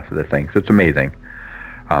 reading out for this thing. So it's amazing.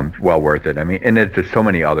 Well worth it. I mean, and there's just so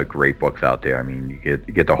many other great books out there. I mean, you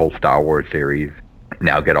get the whole Star Wars series.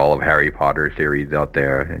 Now get all of Harry Potter series out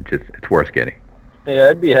there. It's worth getting. Yeah,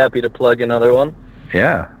 I'd be happy to plug another one.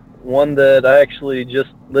 Yeah. One that I actually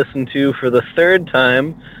just listened to for the third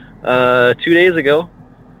time 2 days ago.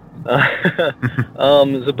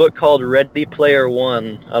 There's a book called Ready Player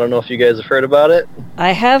One. I don't know if you guys have heard about it.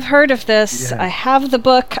 I have heard of this. Yeah. I have the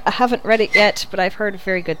book. I haven't read it yet, but I've heard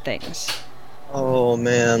very good things. Oh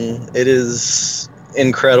man, it is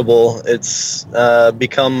incredible. It's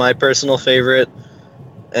become my personal favorite,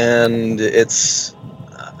 and it's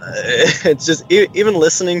just even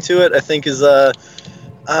listening to it, I think is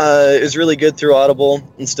really good through Audible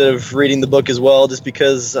instead of reading the book as well, just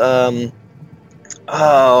because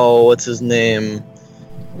what's his name?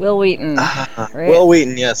 Will Wheaton. Right? Will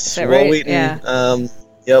Wheaton, yes. Will right? Wheaton. Yeah.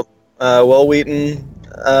 Yep. Will Wheaton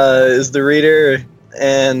is the reader,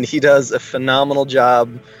 and he does a phenomenal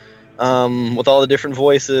job with all the different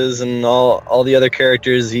voices and all the other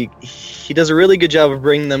characters. He does a really good job of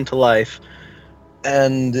bringing them to life.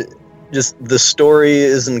 And just the story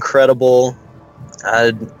is incredible.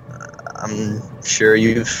 I'm sure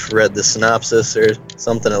you've read the synopsis or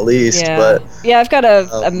something at least. Yeah, but I've got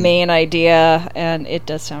a main idea, and it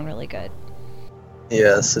does sound really good.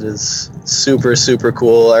 Yes, it is super, super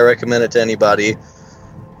cool. I recommend it to anybody.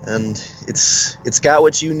 And it's got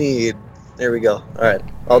what you need. There we go. All right,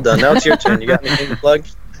 all done. Now it's your turn. You got anything to plug?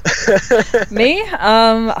 Me?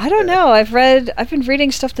 I don't know. I've been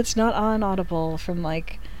reading stuff that's not on Audible from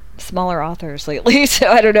like smaller authors lately, so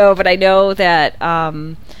I don't know. But I know that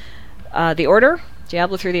The Order,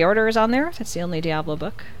 Diablo Through the Order is on there. That's the only Diablo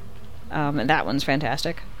book, and that one's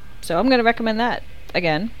fantastic. So I'm going to recommend that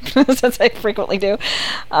again, since I frequently do.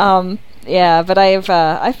 Yeah, but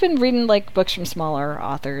I've been reading like books from smaller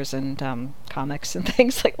authors and comics and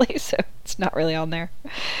things lately, so it's not really on there.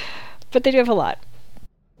 But they do have a lot.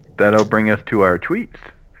 That'll bring us to our tweets.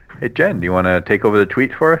 Hey, Jen, do you want to take over the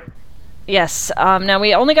tweets for us? Yes. Now,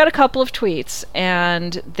 we only got a couple of tweets,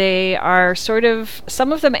 and they are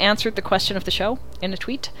some of them answered the question of the show in a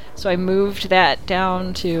tweet, so I moved that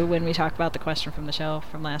down to when we talk about the question from the show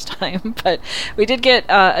from last time. But we did get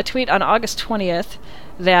a tweet on August 20th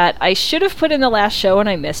that I should have put in the last show, and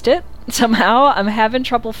I missed it. Somehow, I'm having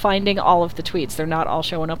trouble finding all of the tweets. They're not all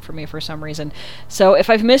showing up for me for some reason. So if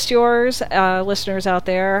I've missed yours, listeners out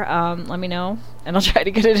there, let me know, and I'll try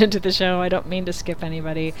to get it into the show. I don't mean to skip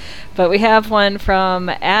anybody. But we have one from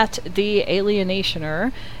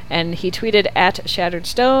 @TheAlienationer, and he tweeted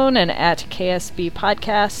 @ShatteredStone and @KSB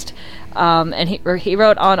Podcast. And he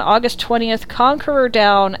wrote on August 20th, Conqueror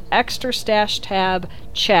down, extra stash tab,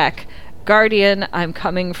 check. Guardian, I'm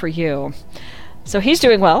coming for you. So he's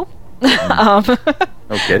doing well. No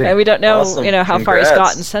kidding. And we don't know, Awesome. how far he's Congrats.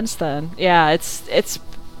 gotten since then. Yeah, it's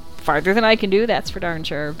farther than I can do, that's for darn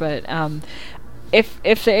sure. But if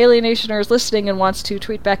the Alienationer is listening and wants to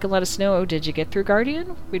tweet back and let us know, did you get through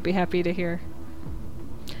Guardian? We'd be happy to hear.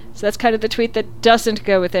 So that's kind of the tweet that doesn't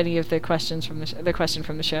go with any of the questions from the question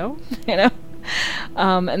from the show,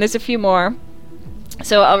 And there's a few more.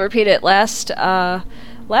 So I'll repeat it. Last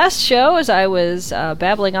show, as I was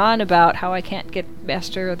babbling on about how I can't get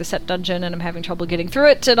Master of the Set Dungeon and I'm having trouble getting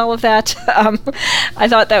through it and all of that, I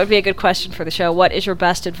thought that would be a good question for the show. What is your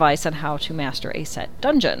best advice on how to master a set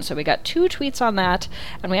dungeon? So we got 2 tweets on that,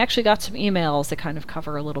 and we actually got some emails that kind of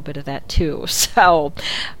cover a little bit of that too. So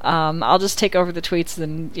I'll just take over the tweets,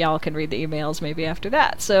 and y'all can read the emails maybe after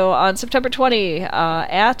that. So on September 20,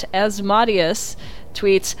 @Asmodeus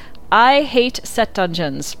tweets, I hate set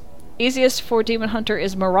dungeons. Easiest for Demon Hunter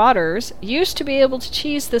is Marauders. Used to be able to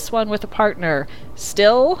cheese this one with a partner.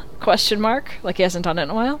 Still? ? Like he hasn't done it in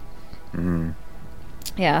a while.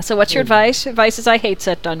 Yeah, so what's your advice? Advice is I hate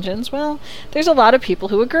set dungeons. Well, there's a lot of people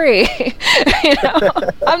who agree.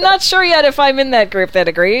 I'm not sure yet if I'm in that group that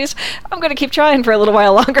agrees. I'm going to keep trying for a little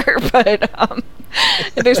while longer, but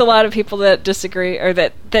there's a lot of people that disagree, or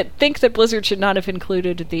that think that Blizzard should not have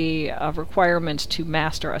included the requirement to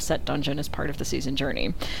master a set dungeon as part of the season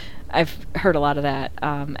journey. I've heard a lot of that,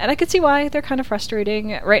 and I can see why. They're kind of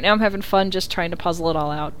frustrating. Right now I'm having fun just trying to puzzle it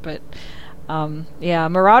all out, but yeah,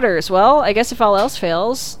 Marauders. Well, I guess if all else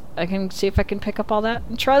fails, I can see if I can pick up all that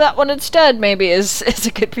and try that one instead, maybe, is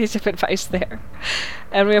a good piece of advice there.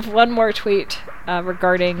 And we have one more tweet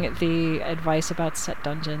regarding the advice about set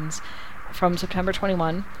dungeons from September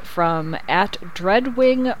 21 from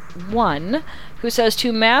 @Dreadwing1, who says,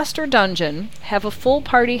 to master dungeon, have a full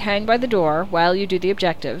party hang by the door while you do the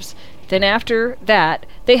objectives. Then after that,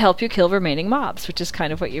 they help you kill remaining mobs, which is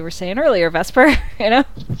kind of what you were saying earlier, Vesper, you know?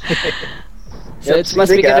 So it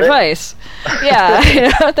must be good advice. Yeah, you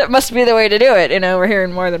know, that must be the way to do it. You know, we're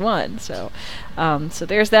hearing more than one. So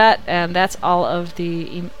there's that, and that's all of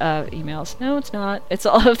the emails. No, it's not. It's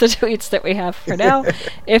all of the tweets that we have for now.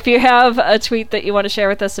 If you have a tweet that you want to share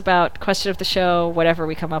with us about question of the show, whatever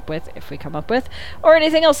we come up with, if we come up with, or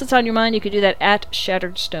anything else that's on your mind, you can do that at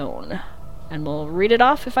Shattered Stone, and we'll read it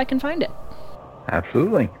off if I can find it.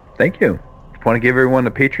 Absolutely. Thank you. I want to give everyone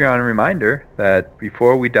a Patreon reminder that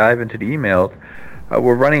before we dive into the emails,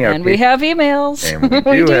 we're running our... And we have emails. And we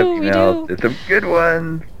do have emails. There's some good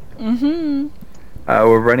ones. Mm-hmm.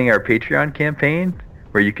 We're running our Patreon campaign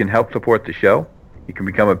where you can help support the show. You can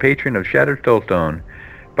become a patron of Shattered Soulstone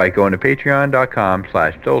by going to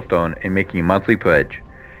patreon.com/Soulstone and making a monthly pledge.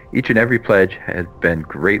 Each and every pledge has been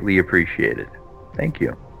greatly appreciated. Thank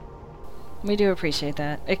you. We do appreciate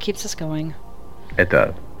that. It keeps us going. It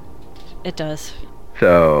does. It does.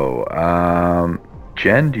 So,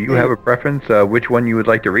 Jen, do you have a preference which one you would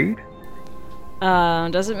like to read?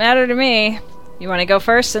 Doesn't matter to me. You want to go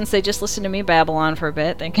first, since they just listened to me babble on for a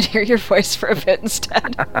bit? They can hear your voice for a bit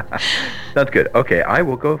instead. Sounds good. Okay, I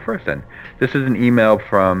will go first then. This is an email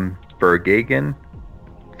from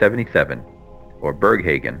Berghagen77, or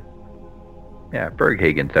Berghagen. Yeah,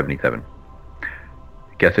 Berghagen77.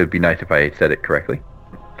 I guess it would be nice if I said it correctly.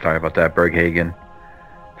 Sorry about that, Berghagen.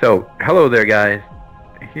 So, hello there, guys.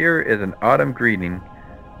 Here is an autumn greeting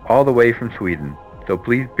all the way from Sweden. So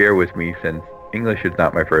please bear with me since English is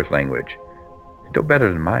not my first language. Still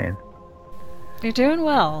better than mine. You're doing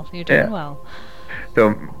well. You're doing well.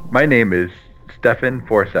 So, my name is Stefan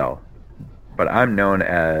Forsell, but I'm known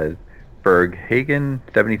as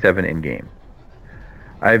Berghagen77 in-game.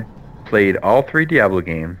 I've played all 3 Diablo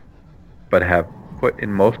games, but have put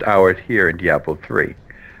in most hours here in Diablo 3.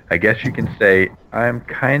 I guess you can say I'm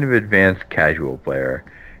kind of advanced casual player,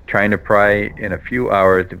 trying to pry in a few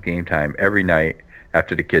hours of game time every night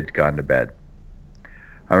after the kids gone to bed.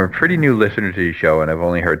 I'm a pretty new listener to the show, and I've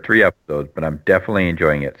only heard 3 episodes, but I'm definitely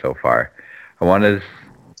enjoying it so far. I wanted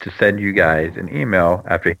to send you guys an email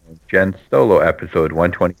after hearing Jen's solo episode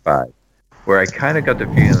 125, where I kind of got the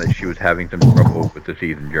feeling that she was having some trouble with the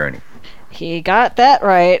season journey. He got that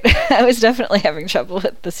right. I was definitely having trouble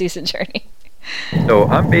with the season journey. So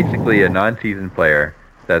I'm basically a non-seasoned player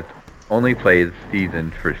that only plays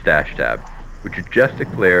seasons for Stash Tab, which is just to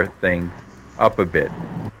clear things up a bit.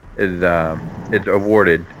 Is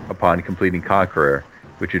awarded upon completing Conqueror,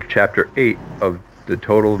 which is Chapter 8 of the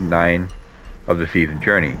total 9 of the season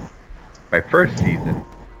journey. My first season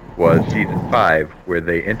was Season 5, where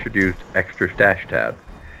they introduced extra Stash Tabs,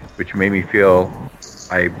 which made me feel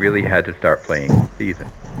I really had to start playing Season.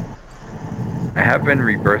 I have been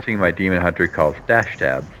rebirthing my Demon Hunter called Stash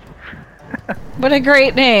Tabs. What a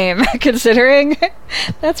great name, considering.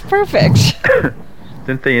 That's perfect.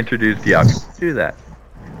 Since they introduced the option to do that.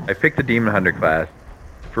 I picked the Demon Hunter class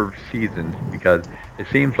for Seasons because it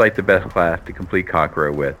seems like the best class to complete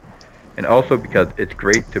Conqueror with, and also because it's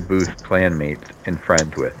great to boost clan mates and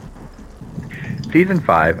friends with. Season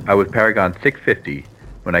 5, I was Paragon 650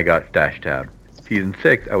 when I got Stash Tab. Season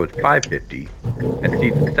 6, I was 550, and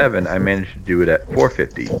Season 7, I managed to do it at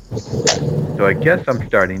 450. So I guess I'm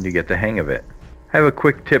starting to get the hang of it. I have a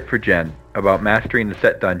quick tip for Jen about mastering the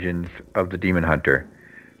set dungeons of the Demon Hunter.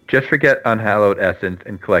 Just forget Unhallowed Essence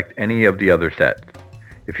and collect any of the other sets.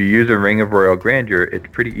 If you use a Ring of Royal Grandeur, it's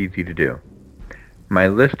pretty easy to do. My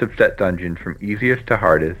list of set dungeons from easiest to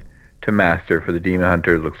hardest to master for the Demon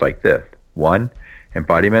Hunter looks like this. 1.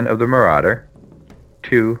 Embodiment of the Marauder.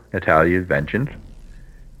 2. Natalia's Vengeance.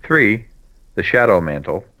 3. The Shadow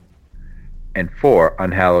Mantle. And 4.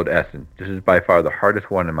 Unhallowed Essence. This is by far the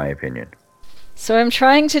hardest one in my opinion. So I'm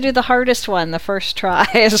trying to do the hardest one the first try,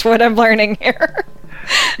 is what I'm learning here.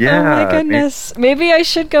 Yeah. Oh my goodness. Maybe I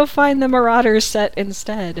should go find the Marauders set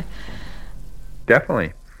instead.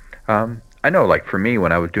 Definitely. I know, like, for me,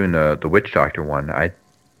 when I was doing the Witch Doctor one, I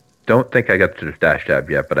don't think I got to the Stash Tab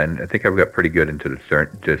yet, but I think I've got pretty good into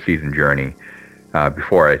the season journey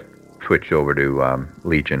before I switched over to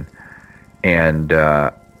Legion. And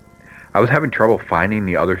I was having trouble finding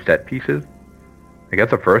the other set pieces. I got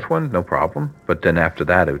the first one, no problem, but then after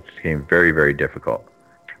that it became very, very difficult.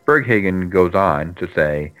 Berghagen goes on to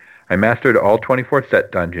say, I mastered all 24 set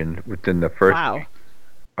dungeons within the first week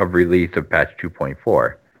of release of patch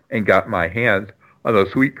 2.4 and got my hands on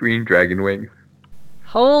those sweet green dragon wings.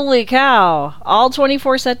 Holy cow! All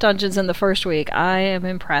 24 set dungeons in the first week. I am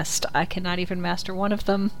impressed. I cannot even master one of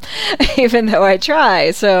them, even though I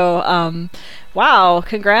try. So, wow,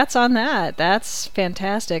 congrats on that. That's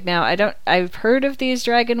fantastic. Now, I've heard of these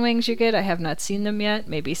dragon wings you get. I have not seen them yet.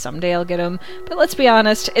 Maybe someday I'll get them. But let's be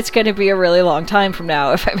honest, it's going to be a really long time from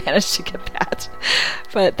now if I manage to get that.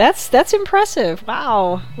 But that's impressive.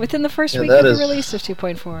 Wow. Within the first week of the release of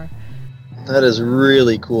 2.4. That is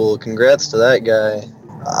really cool. Congrats to that guy.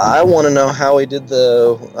 I want to know how he did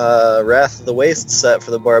the Wrath of the Waste set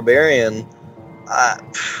for the Barbarian. I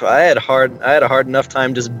had a hard enough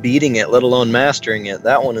time just beating it, let alone mastering it.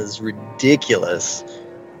 That one is ridiculous.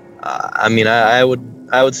 I mean, I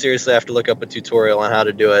would seriously have to look up a tutorial on how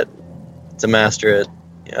to do it to master it.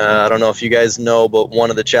 I don't know if you guys know, but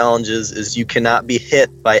one of the challenges is you cannot be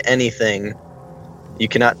hit by anything. You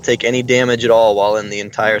cannot take any damage at all while in the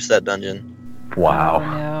entire set dungeon. Wow.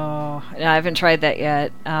 Oh, no. I haven't tried that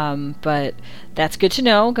yet, but that's good to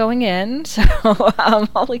know going in. So,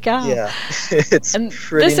 holy cow! Yeah, it's and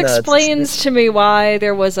pretty this nuts. explains to me why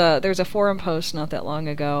there's a forum post not that long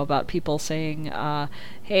ago about people saying,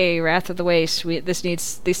 "Hey, Wrath of the Waste, this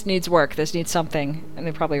needs work. This needs something," and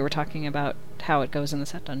they probably were talking about how it goes in the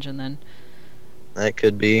set dungeon. Then that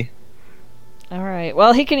could be. All right.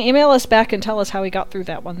 Well, he can email us back and tell us how he got through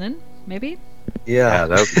that one. Then maybe.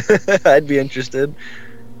 Yeah, I'd be interested.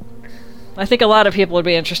 I think a lot of people would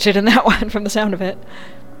be interested in that one from the sound of it.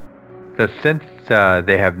 So since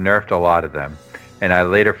they have nerfed a lot of them, and I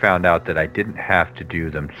later found out that I didn't have to do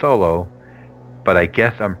them solo, but I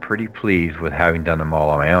guess I'm pretty pleased with having done them all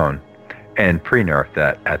on my own, and pre-nerfed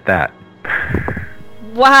that at that.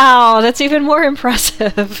 Wow, that's even more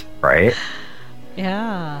impressive. Right?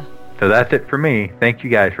 Yeah. So that's it for me. Thank you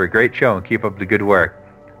guys for a great show and keep up the good work.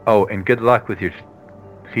 Oh, and good luck with your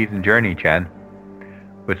season journey, Chen.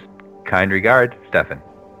 With kind regard, Stefan.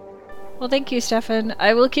 Well, thank you, Stefan.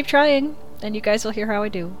 I will keep trying, and you guys will hear how I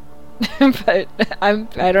do. But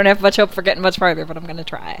I don't have much hope for getting much farther, but I'm going to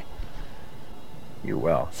try. You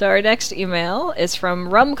will. So our next email is from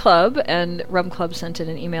Rum Club, and Rum Club sent in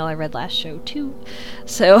an email I read last show, too.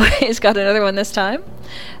 So he's got another one this time.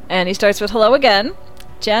 And he starts with, "Hello again.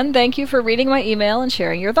 Jen, thank you for reading my email and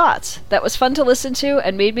sharing your thoughts. That was fun to listen to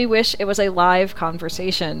and made me wish it was a live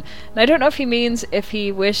conversation." And I don't know if he means if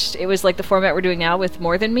he wished it was like the format we're doing now with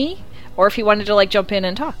more than me, or if he wanted to jump in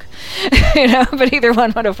and talk. But either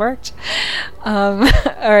one would have worked.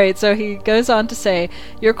 Alright, so he goes on to say,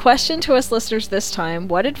 "Your question to us listeners this time,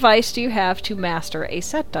 what advice do you have to master a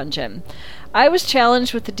set dungeon? I was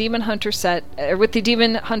challenged with the Demon Hunter with the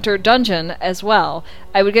Demon Hunter dungeon as well.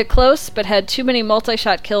 I would get close, but had too many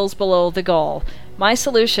multi-shot kills below the goal. My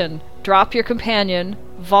solution, drop your companion,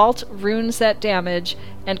 vault runes that damage,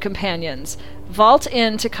 and companions. Vault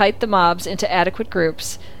in to kite the mobs into adequate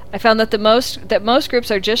groups. I found that most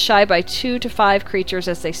groups are just shy by 2 to 5 creatures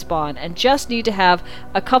as they spawn, and just need to have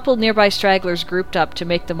a couple nearby stragglers grouped up to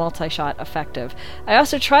make the multi-shot effective. I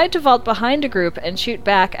also tried to vault behind a group and shoot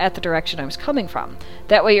back at the direction I was coming from.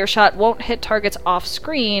 That way your shot won't hit targets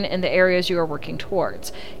off-screen in the areas you are working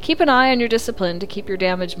towards. Keep an eye on your discipline to keep your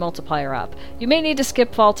damage multiplier up. You may need to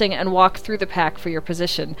skip vaulting and walk through the pack for your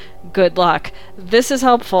position. Good luck." This is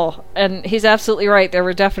helpful, and he's absolutely right. There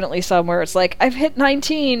were definitely some where it's like, I've hit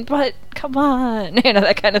 19, but come on,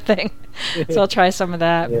 that kind of thing. So I'll try some of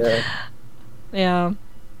that. Yeah.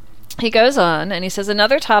 He goes on, and he says,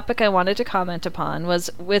 "Another topic I wanted to comment upon was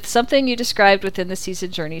with something you described within the season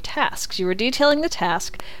journey tasks. You were detailing the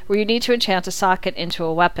task where you need to enchant a socket into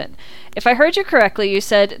a weapon. If I heard you correctly, you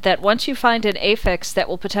said that once you find an affix that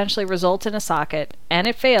will potentially result in a socket, and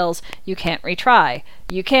it fails, you can't retry.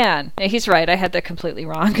 You can." And he's right, I had that completely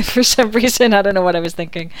wrong for some reason. I don't know what I was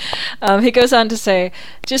thinking. He goes on to say,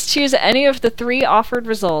 "Just choose any of the 3 offered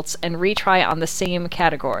results and retry on the same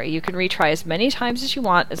category. You can retry as many times as you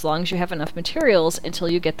want as long as you have enough materials until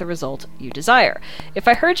you get the result you desire. If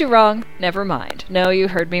I heard you wrong, never mind. No, you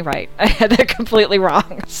heard me right. I had that completely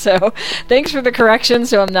wrong." So thanks for the correction,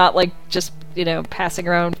 so I'm not just passing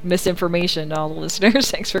around misinformation to all the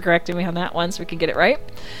listeners. Thanks for correcting me on that one so we can get it right.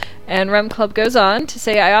 And Rem Club goes on to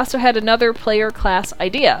say, "I also had another player class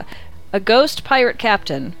idea. A ghost pirate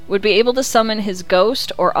captain would be able to summon his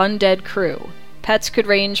ghost or undead crew. Pets could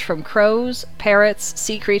range from crows, parrots,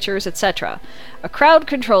 sea creatures, etc. A crowd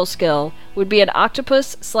control skill would be an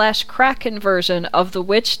octopus/kraken version of the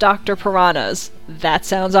witch Dr. Piranhas." That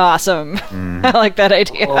sounds awesome. I like that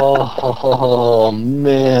idea. Oh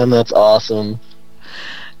man, that's awesome.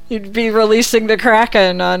 You'd be releasing the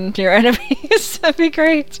kraken on your enemies. That'd be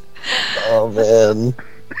great. Oh man.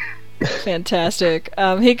 Fantastic.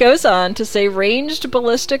 He goes on to say ranged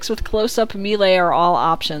ballistics with close-up melee are all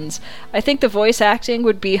options. I think the voice acting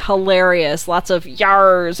would be hilarious. Lots of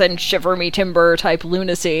yars and shiver me timber type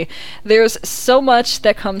lunacy. There's so much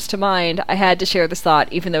that comes to mind. I had to share this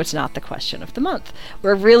thought, even though it's not the question of the month.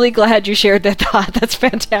 We're really glad you shared that thought. That's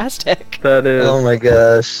fantastic. That is. Oh my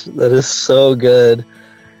gosh, that is so good.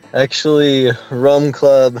 Actually, Rum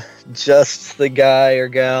Club, just the guy or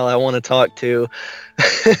gal I want to talk to.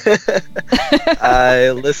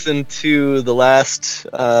 I listened to the last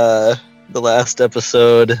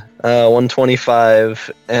episode,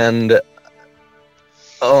 125, and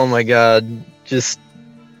oh my god, just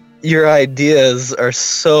your ideas are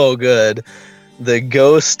so good. The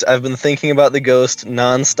ghost, I've been thinking about the ghost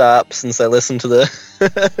nonstop since I listened to the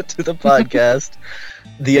to the podcast.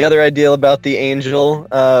 The other idea about the angel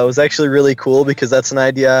was actually really cool because that's an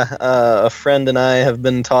idea a friend and I have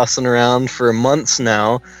been tossing around for months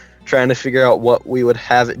now, trying to figure out what we would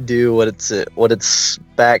have it do, what its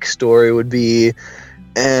backstory would be,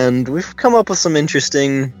 and we've come up with some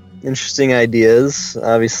interesting ideas.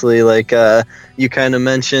 Obviously, like you kind of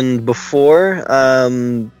mentioned before,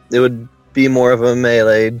 it would be more of a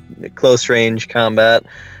melee, close range combat.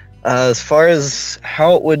 As far as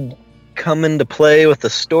how it would come into play with the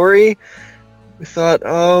story, we thought,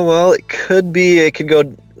 oh well, it could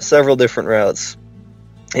go several different routes.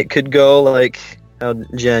 It could go like how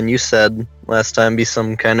Jen, you said last time, be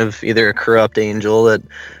some kind of either a corrupt angel that,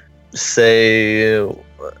 say,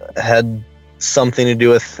 had something to do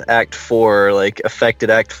with Act 4, like affected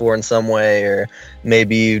Act 4 in some way, or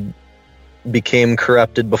maybe became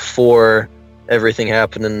corrupted before everything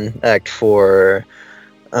happened in Act 4,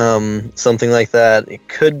 something like that. It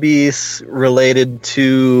could be related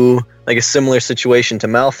to like a similar situation to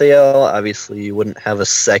Malthael. Obviously, you wouldn't have a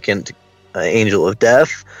second Angel of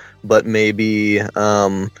Death, but maybe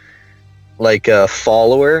like a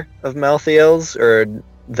follower of Malthael's, or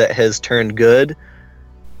that has turned good,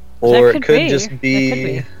 or it could just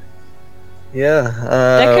be. Yeah,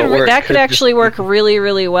 that could actually work really,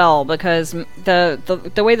 really well, because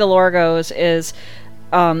the way the lore goes is,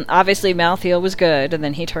 obviously Malthael was good, and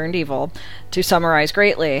then he turned evil, to summarize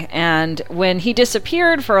greatly. And when he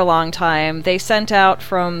disappeared for a long time, they sent out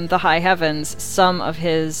from the high heavens some of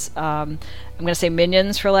his, I'm going to say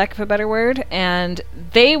minions, for lack of a better word, and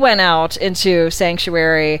they went out into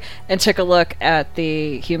Sanctuary and took a look at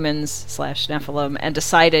the humans / Nephilim and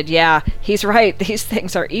decided, yeah, he's right, these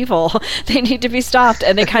things are evil, they need to be stopped,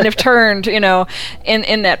 and they kind of turned, in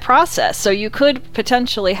that process. So you could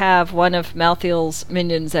potentially have one of Malthael's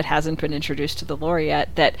minions that hasn't been introduced to the lore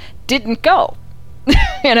yet that didn't go.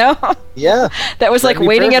 Yeah. That was like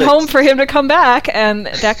waiting at home for him to come back, and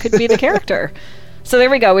that could be the character. So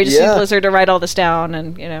there we go. We just need Blizzard to write all this down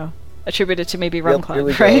and, attribute it to maybe Rum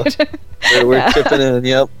Club, right? We're chipping in.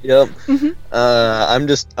 Yep.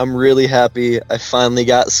 Mm-hmm. I'm really happy. I finally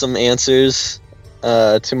got some answers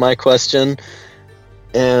to my question.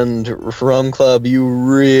 And Rum Club, you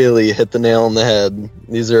really hit the nail on the head.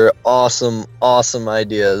 These are awesome, awesome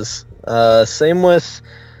ideas. Same with,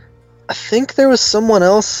 I think there was someone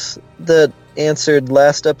else that answered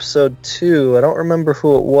last episode too. I don't remember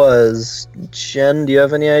who it was. Jen, do you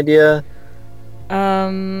have any idea?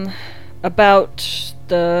 About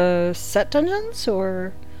the set dungeons,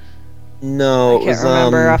 or no? I can't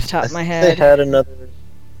remember off the top of my head. I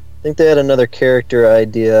think they had another character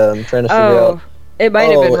idea. I'm trying to figure out. It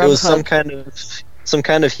might have been Rum it was Club. some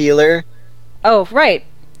kind of healer. Oh, right.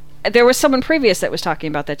 There was someone previous that was talking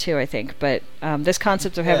about that too, I think. But this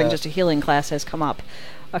concept of having just a healing class has come up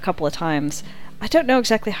a couple of times. I don't know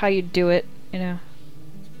exactly how you do it,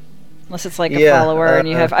 unless it's like a follower and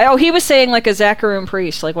you have. He was saying like a Zakarum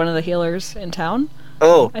priest, like one of the healers in town.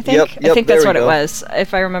 Oh, I think. Yep, I think that's what it was,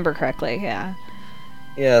 if I remember correctly. Yeah.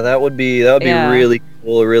 Yeah, that would be really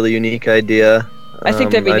cool, a really unique idea. I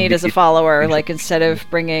think that'd be neat as a follower. Like, instead of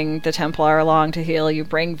bringing the Templar along to heal, you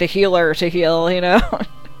bring the healer to heal.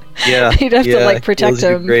 Yeah. You'd have to like protect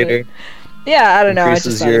him. Yeah, I don't know. I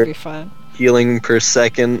just thought it'd be fun. Healing per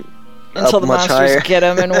second until the monsters higher. Get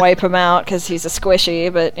him and wipe him out because he's a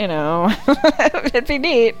squishy, but it'd be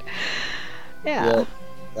neat. Yeah,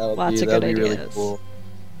 lots of good ideas. Really cool.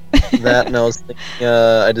 That, and I was thinking,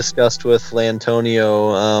 I discussed with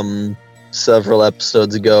Lantonio several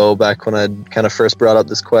episodes ago, back when I kind of first brought up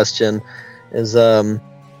this question, is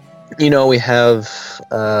we have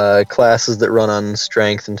classes that run on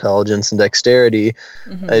strength, intelligence, and dexterity.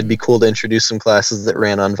 Mm-hmm. It'd be cool to introduce some classes that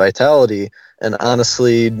ran on vitality. And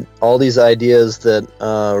honestly, all these ideas that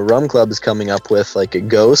Rum Club is coming up with, like a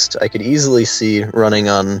ghost, I could easily see running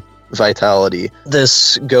on vitality.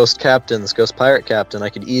 This ghost pirate captain, I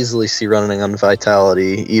could easily see running on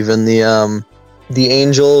vitality. Even the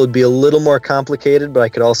angel would be a little more complicated, but I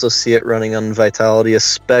could also see it running on vitality,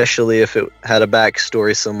 especially if it had a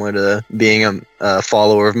backstory similar to being a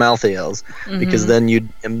follower of Malthael's. Because then you'd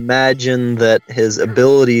imagine that his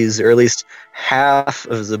abilities, or at least half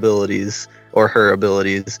of his abilities, or her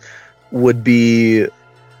abilities, would be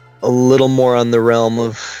a little more on the realm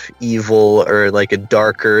of evil, or like a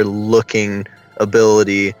darker looking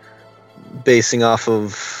ability, basing off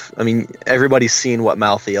of, I mean, everybody's seen what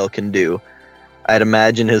Malthael can do. I'd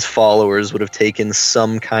imagine his followers would have taken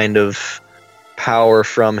some kind of power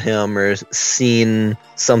from him, or seen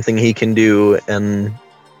something he can do and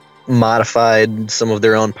modified some of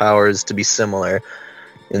their own powers to be similar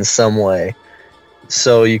in some way.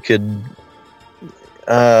 So you could,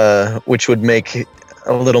 which would make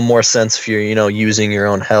a little more sense if you're, using your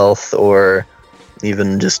own health, or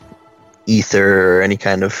even just ether, or any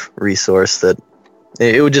kind of resource. That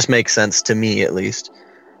it would just make sense to me, at least.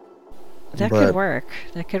 That could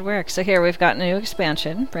work. So here we've got a new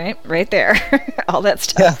expansion, right there. All that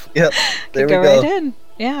stuff. Yep. There we go. go. Right in.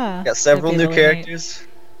 Yeah. Got several new characters.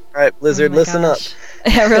 All right, Blizzard, listen up.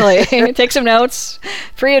 Yeah, really. Take some notes.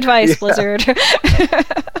 Free advice, Blizzard. Here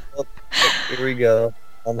we go.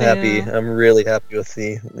 I'm happy. Yeah. I'm really happy with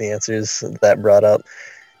the answers that brought up,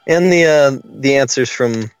 and the answers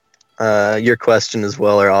from your question as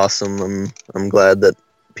well are awesome. I'm glad that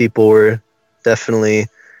people were definitely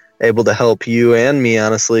able to help you and me,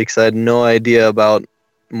 honestly, because I had no idea about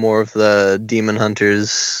more of the Demon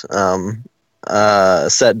Hunters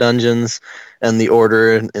set dungeons and the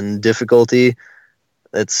order and difficulty.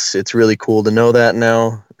 It's really cool to know that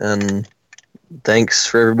now, and thanks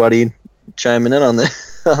for everybody chiming in on that.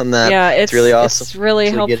 Yeah, it's really awesome. It's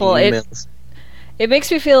really helpful. It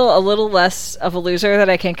makes me feel a little less of a loser that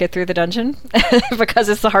I can't get through the dungeon because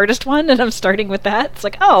it's the hardest one, and I'm starting with that. It's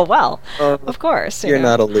like, oh well, of course. You're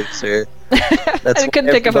not a loser. I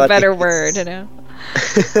couldn't think of a better word, Anyway,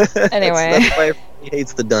 that's why everybody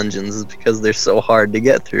hates the dungeons, is because they're so hard to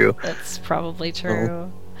get through. That's probably true.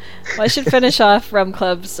 Well, I should finish off Rum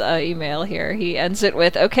Club's email here. He ends it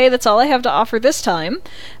with, "Okay, that's all I have to offer this time.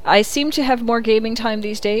 I seem to have more gaming time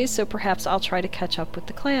these days, so perhaps I'll try to catch up with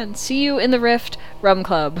the clan. See you in the Rift, Rum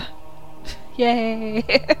Club." Yay!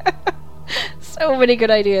 So many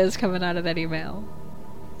good ideas coming out of that email.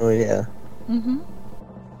 Oh, yeah.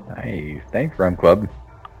 Nice. Thanks, Rum Club.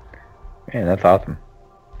 Man, that's awesome.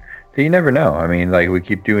 So you never know. I mean, like, we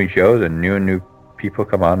keep doing shows, and new people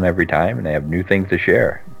come on every time, and they have new things to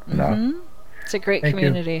share. It's a great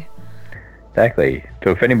community. Exactly. So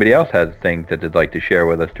if anybody else has things that they'd like to share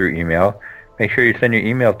with us through email, make sure you send your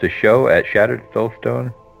email to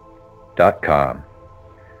show@shatteredsoulstone.com.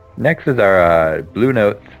 Next is our Blue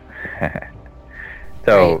Notes.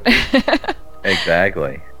 So,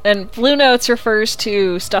 exactly. And Blue Notes refers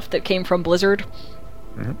to stuff that came from Blizzard.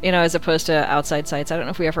 As opposed to outside sites. I don't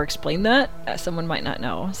know if we ever explained that. Someone might not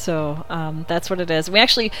know. So that's what it is.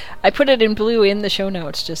 I put it in blue in the show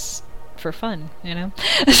notes just for fun, So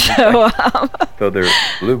so they're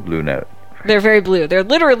blue notes. They're very blue. They're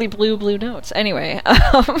literally blue notes. Anyway,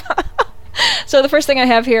 so the first thing I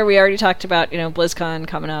have here, we already talked about, BlizzCon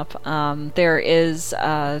coming up. There is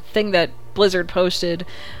a thing that Blizzard posted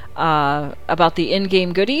about the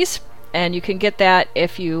in-game goodies. And you can get that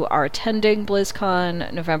if you are attending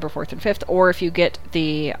BlizzCon November 4th and 5th, or if you get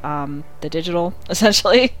the digital,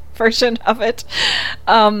 essentially, version of it.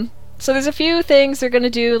 So there's a few things they're going to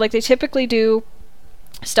do. Like, they typically do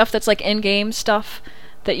stuff that's like in-game stuff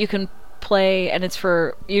that you can play, and it's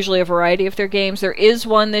for usually a variety of their games. There is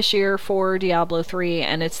one this year for Diablo 3,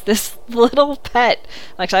 and it's this little pet.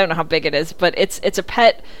 Actually, I don't know how big it is, but it's a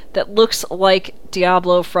pet that looks like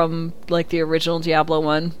Diablo from, like, the original Diablo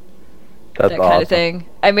 1. That's that awesome. Kind of thing.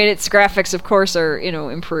 I mean, its graphics, of course, are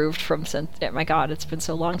improved from since. Oh my God, it's been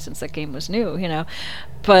so long since that game was new,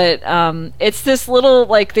 But it's this little,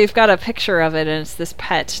 like, they've got a picture of it, and it's this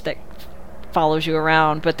pet that follows you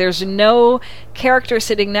around. But there's no character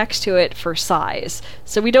sitting next to it for size,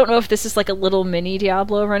 so we don't know if this is like a little mini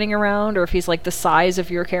Diablo running around, or if he's like the size of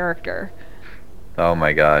your character. Oh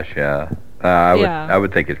my gosh, yeah. I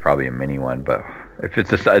would think it's probably a mini one, but if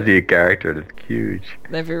it's the size of your character, it's huge.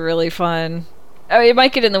 That'd be really fun. I mean, it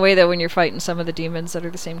might get in the way, though, when you're fighting some of the demons that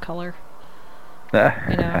are the same color.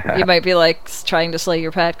 You might be, like, trying to slay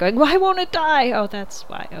your pet, going, "Why won't it die?" Oh, that's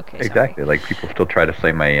why. Okay, exactly. Sorry. Like, people still try to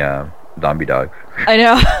slay my zombie dogs. I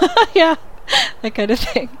know. Yeah, that kind of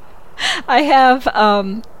thing. I have,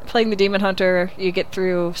 playing the Demon Hunter, you get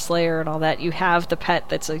through Slayer and all that, you have the pet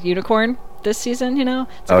that's a unicorn. this season, It's like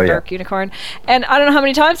Oh, a yeah. dark unicorn. And I don't know how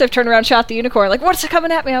many times I've turned around, shot the unicorn, like, what's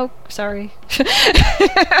coming at me? Oh, sorry.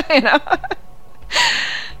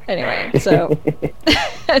 Anyway, so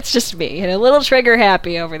it's just me, a little trigger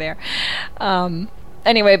happy over there.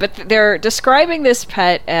 Anyway, but they're describing this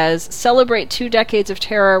pet as celebrate 2 decades of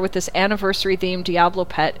terror with this anniversary-themed Diablo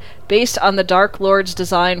pet based on the Dark Lord's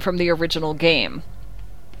design from the original game.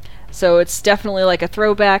 So it's definitely like a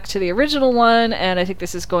throwback to the original one, and I think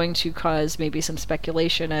this is going to cause maybe some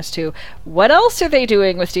speculation as to what else are they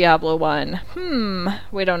doing with Diablo 1?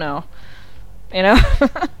 We don't know.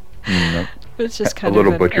 Nope. It's just kind A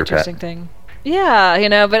little of an butcher interesting pet. thing.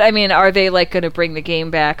 Yeah, but I mean, are they like going to bring the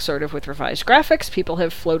game back sort of with revised graphics? People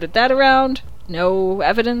have floated that around. No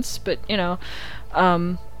evidence, but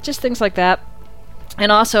just things like that.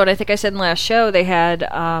 And also, and I think I said in the last show, they had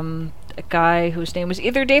a guy whose name was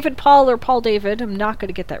either David Paul or Paul David. I'm not going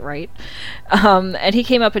to get that right. And he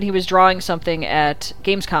came up and he was drawing something at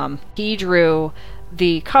Gamescom. He drew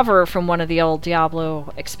the cover from one of the old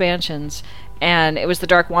Diablo expansions, and it was the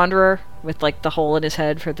Dark Wanderer with like the hole in his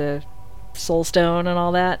head for the Soul Stone and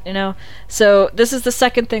all that, So this is the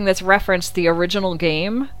second thing that's referenced the original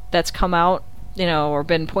game that's come out, or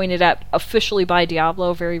been pointed at officially by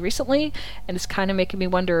Diablo very recently, and it's kind of making me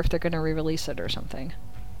wonder if they're going to re-release it or something.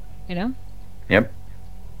 Yep.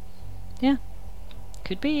 Yeah.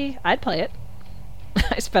 Could be. I'd play it.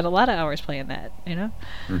 I spent a lot of hours playing that,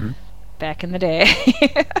 Mm-hmm. back in the day.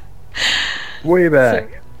 Way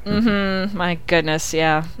back. My goodness,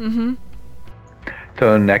 yeah.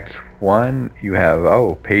 So next one, you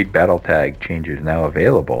have, paid battle tag changes now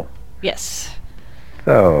available. Yes.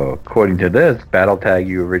 So, according to this, battle tag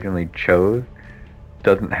you originally chose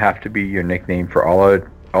doesn't have to be your nickname for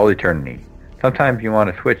all eternity. Sometimes you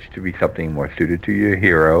want to switch to be something more suited to your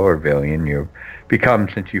hero or villain you've become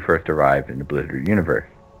since you first arrived in the Blizzard universe.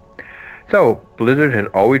 So, Blizzard has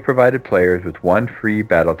always provided players with one free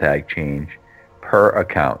battle tag change per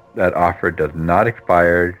account. That offer does not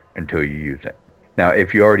expire until you use it. Now,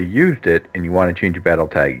 if you already used it and you want to change your battle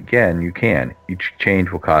tag again, you can. Each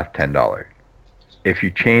change will cost $10. If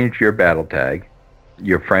you change your battle tag,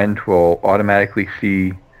 your friends will automatically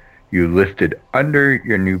see you listed under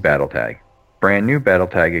your new battle tag. Brand new battle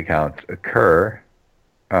tag accounts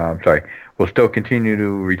will still continue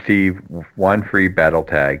to receive one free battle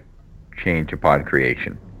tag change upon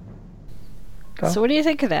creation. So what do you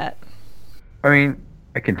think of that? I mean,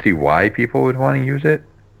 I can see why people would want to use it.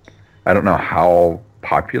 I don't know how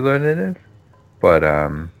popular it is, but I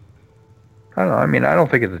don't know. I mean, I don't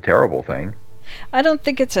think it's a terrible thing. I don't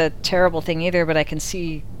think it's a terrible thing either, but I can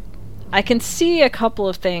see a couple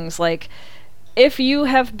of things. Like, if you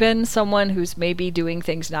have been someone who's maybe doing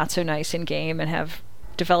things not so nice in game and have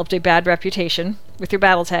developed a bad reputation with your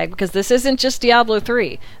battle tag, because this isn't just Diablo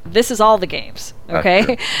 3. This is all the games,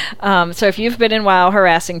 okay? So if you've been in WoW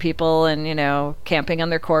harassing people and, camping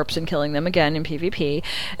on their corpse and killing them again in PvP,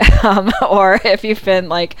 or if you've been,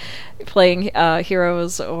 like, playing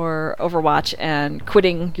Heroes or Overwatch and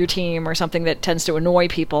quitting your team or something that tends to annoy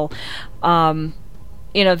people,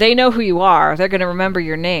 they know who you are. They're going to remember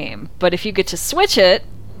your name. But if you get to switch it,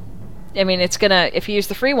 I mean, if you use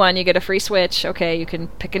the free one, you get a free switch. Okay, you can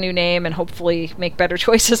pick a new name and hopefully make better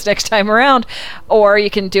choices next time around. Or you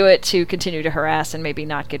can do it to continue to harass and maybe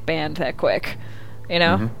not get banned that quick,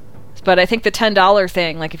 Mm-hmm. But I think the $10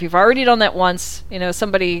 thing, like if you've already done that once,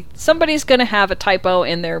 somebody's going to have a typo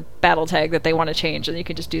in their battle tag that they want to change, and you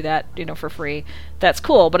can just do that, for free. That's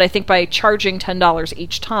cool. But I think by charging $10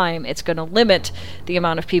 each time, it's going to limit the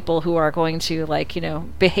amount of people who are going to,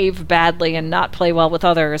 behave badly and not play well with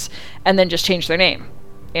others, and then just change their name,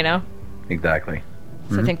 Exactly.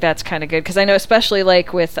 So I think that's kind of good, because I know especially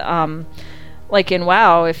with like in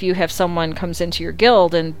WoW, if you have someone comes into your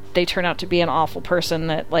guild and they turn out to be an awful person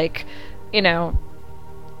that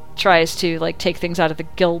tries to take things out of the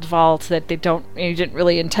guild vault that you didn't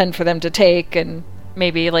really intend for them to take, and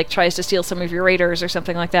maybe tries to steal some of your raiders or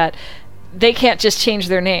something like that, they can't just change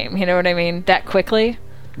their name, you know what I mean, that quickly.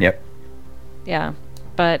 Yep. Yeah.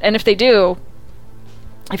 And if they do,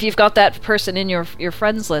 if you've got that person in your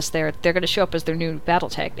friends list they're going to show up as their new battle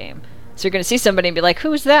tag name. So you're going to see somebody and be like,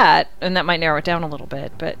 who's that? And that might narrow it down a little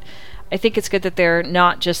bit. But I think it's good that they're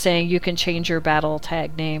not just saying you can change your battle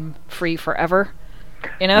tag name free forever.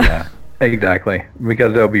 Yeah, exactly.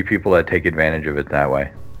 Because there'll be people that take advantage of it that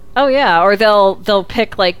way. Oh yeah, or they'll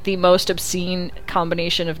pick the most obscene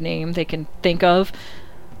combination of name they can think of,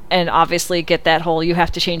 and obviously get that whole you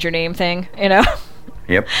have to change your name thing,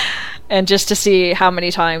 Yep. And just to see how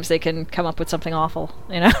many times they can come up with something awful,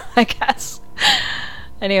 I guess.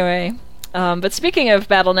 Anyway, but speaking of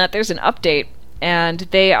Battle.net, there's an update And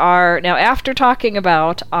they are now, after talking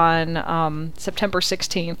about on September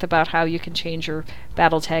 16th about how you can change your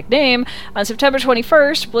BattleTag name, on September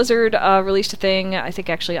 21st, Blizzard released a thing, I think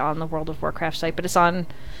actually on the World of Warcraft site, but it's on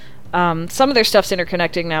some of their stuff's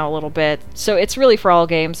interconnecting now a little bit, so it's really for all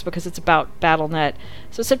games because it's about Battle.net.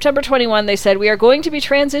 So September 21, they said, we are going to be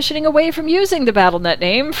transitioning away from using the Battle.net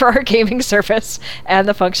name for our gaming service and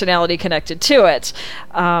the functionality connected to it.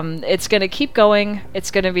 It's going to keep going. It's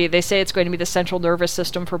going to be, they say it's going to be the central nervous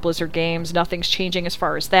system for Blizzard games. Nothing's changing as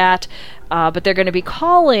far as that, but they're going to be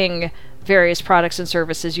calling various products and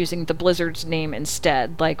services using the Blizzard's name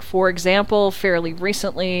instead. Like, for example, fairly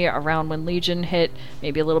recently, around when Legion hit,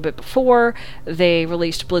 maybe a little bit before, they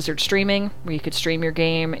released Blizzard Streaming, where you could stream your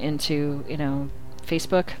game into,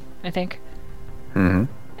 Facebook, I think. Mm-hmm.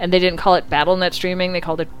 And they didn't call it Battle.net Streaming, they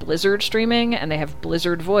called it Blizzard Streaming, and they have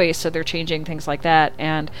Blizzard Voice, so they're changing things like that.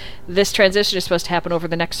 And this transition is supposed to happen over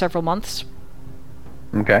the next several months.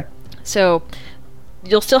 Okay. So,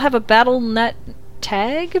 you'll still have a Battle.net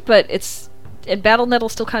tag, but and Battle.net will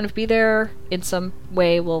still kind of be there in some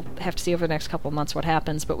way. We'll have to see over the next couple of months what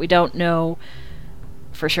happens, but we don't know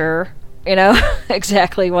for sure,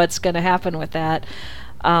 exactly what's going to happen with that,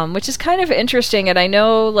 which is kind of interesting. And I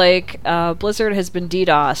know, Blizzard has been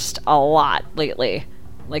DDoSed a lot lately.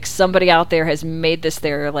 Like, somebody out there has made this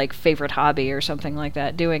their, favorite hobby or something like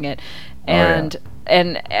that, doing it. And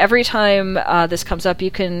every time this comes up,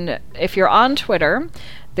 you can, if you're on Twitter,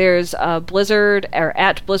 there's Blizzard, or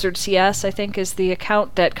at Blizzard CS, I think, is the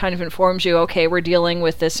account that kind of informs you, okay, we're dealing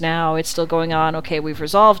with this now, it's still going on, okay, we've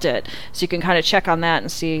resolved it. So you can kind of check on that and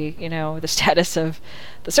see, the status of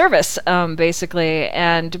the service, basically.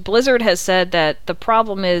 And Blizzard has said that the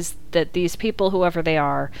problem is that these people, whoever they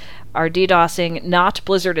are DDoSing not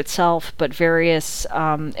Blizzard itself, but various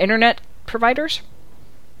internet providers.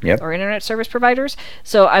 Yep. Or internet service providers.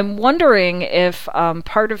 So I'm wondering if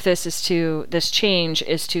part of this change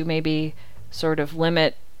is to maybe sort of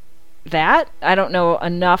limit that. I don't know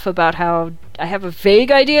enough about how. I have a vague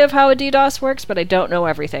idea of how a DDoS works, but I don't know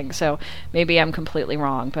everything. So maybe I'm completely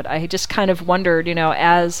wrong. But I just kind of wondered,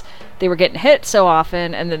 as they were getting hit so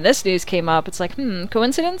often, and then this news came up, it's like,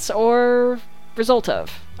 coincidence or result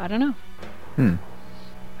of? I don't know. I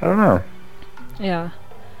don't know. Yeah.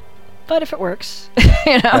 But if it works,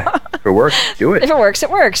 If it works, do it. If it works, it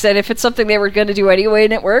works. And if it's something they were going to do anyway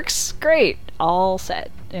and it works, great. All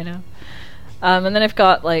set, And then I've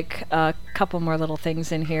got, a couple more little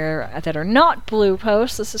things in here that are not blue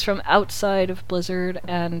posts. This is from outside of Blizzard.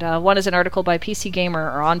 And one is an article by PC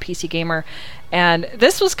Gamer, or on PC Gamer. And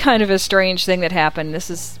this was kind of a strange thing that happened. This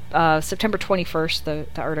is September 21st, the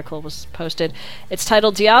article was posted. It's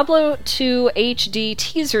titled, Diablo 2 HD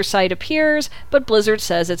teaser site appears, but Blizzard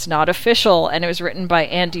says it's not official. And it was written by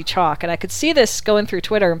Andy Chalk. And I could see this going through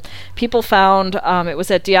Twitter. People found it was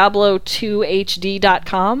at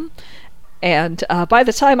Diablo2HD.com. And by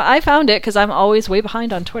the time I found it, because I'm always way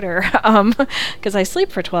behind on Twitter, because I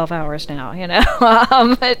sleep for 12 hours now,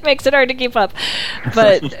 it makes it hard to keep up.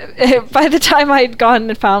 But by the time I'd gone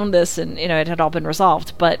and found this, and, it had all been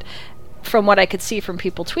resolved. But from what I could see from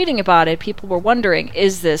people tweeting about it, people were wondering,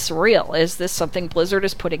 is this real? Is this something Blizzard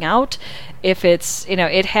is putting out? If it's,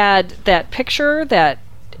 it had that picture that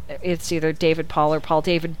it's either David Paul or Paul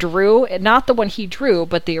David drew, not the one he drew,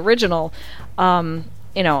 but the original,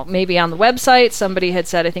 maybe on the website, somebody had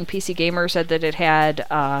said, I think PC Gamer said that it had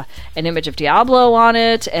an image of Diablo on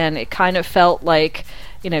it, and it kind of felt like,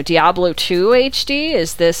 Diablo 2 HD.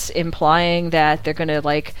 Is this implying that they're going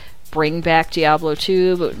to, bring back Diablo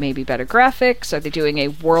 2, but maybe better graphics? Are they doing a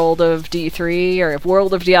World of D3 or a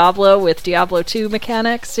World of Diablo with Diablo 2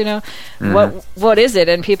 mechanics? What is it?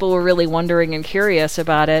 And people were really wondering and curious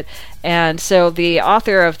about it. And so the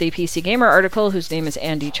author of the PC Gamer article, whose name is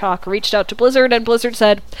Andy Chalk, reached out to Blizzard, and Blizzard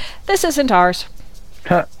said, this isn't ours.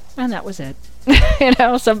 Huh. And that was it.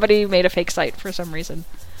 Somebody made a fake site for some reason.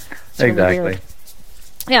 It's exactly. Really weird.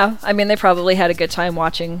 Yeah, I mean, they probably had a good time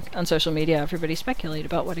watching on social media. Everybody speculate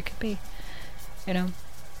about what it could be,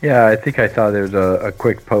 Yeah, I think I saw there's a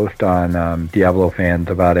quick post on Diablo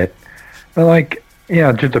fans about it. But,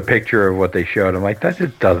 just a picture of what they showed. I'm like, that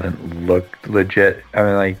just doesn't look legit. I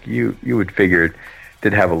mean, you would figure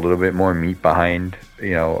it'd have a little bit more meat behind,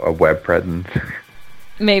 a web presence.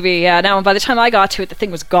 Maybe, yeah. Now, by the time I got to it, the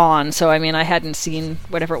thing was gone. So, I mean, I hadn't seen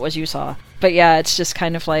whatever it was you saw. But, yeah, it's just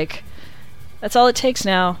kind of like... That's all it takes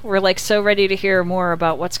now. We're so ready to hear more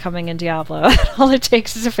about what's coming in Diablo. All it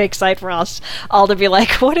takes is a fake site for us all to be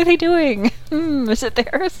like, what are they doing? Is it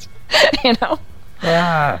theirs?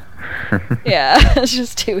 Ah. Yeah, it's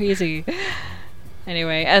just too easy.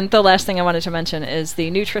 Anyway, and the last thing I wanted to mention is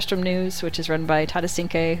the new Tristram News, which is run by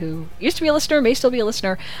Tadasinke, who used to be a listener, may still be a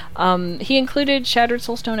listener. He included Shattered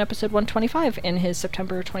Soulstone episode 125 in his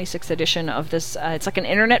September 26th edition of this. It's like an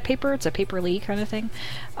internet paper. It's a paperly kind of thing.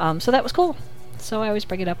 So that was cool. So I always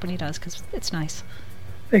bring it up when he does, because it's nice.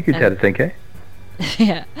 Thank you, Tadasinke.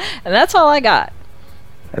 Yeah, and that's all I got.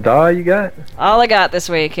 That's all you got? All I got this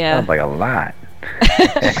week, yeah. Sounds like a lot.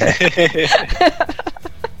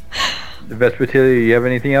 Vespertilio, you have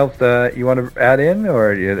anything else you want to add in,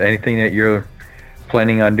 or anything that you're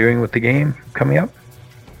planning on doing with the game coming up?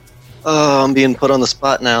 Oh, I'm being put on the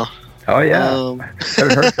spot now. Oh, yeah.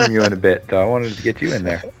 Haven't heard from you in a bit, so I wanted to get you in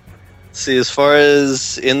there. See, as far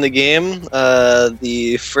as in the game,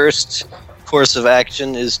 the first course of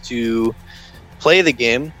action is to play the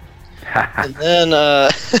game. And then...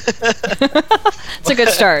 It's a good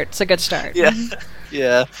start. It's a good start.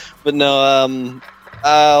 Yeah. But no,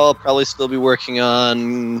 I'll probably still be working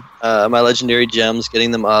on my legendary gems,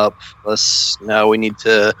 getting them up. Plus, now we need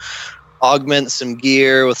to augment some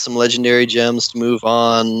gear with some legendary gems to move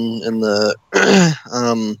on in the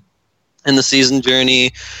season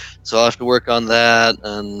journey. So I'll have to work on that,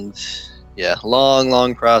 and yeah,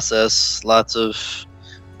 long process. Lots of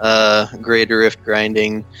Greater Rift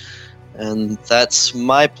grinding, and that's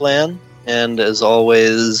my plan. And as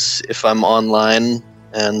always, if I'm online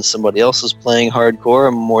and somebody else is playing hardcore,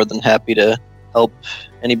 I'm more than happy to help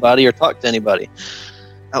anybody or talk to anybody.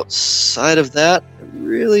 Outside of that, I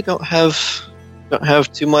really don't have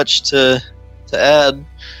too much to add.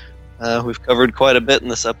 We've covered quite a bit in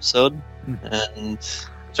this episode, and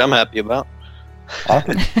which I'm happy about.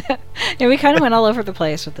 Awesome. Yeah, we kind of went all over the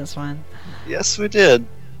place with this one. Yes, we did.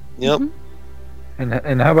 Yep. Mm-hmm.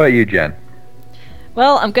 And how about you, Jen?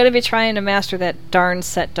 Well, I'm going to be trying to master that darn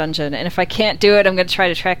set dungeon, and if I can't do it, I'm going to try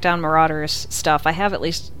to track down Marauders stuff. I have at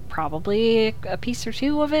least probably a piece or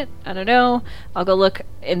two of it. I don't know. I'll go look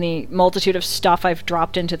in the multitude of stuff I've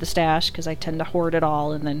dropped into the stash, because I tend to hoard it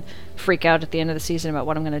all and then freak out at the end of the season about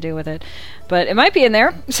what I'm going to do with it. But it might be in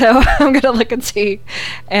there, so I'm going to look and see.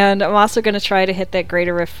 And I'm also going to try to hit that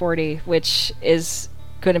Greater Rift 40, which is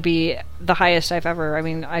going to be the highest I've ever... I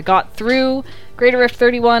mean, I got through Greater Rift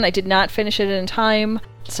 31. I did not finish it in time.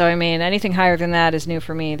 So, I mean, anything higher than that is new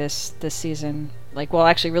for me this season. Like, well,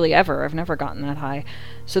 actually, really ever. I've never gotten that high.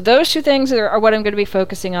 So those two things are what I'm going to be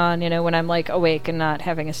focusing on, when I'm, like, awake and not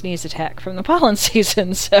having a sneeze attack from the pollen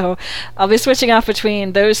season. So I'll be switching off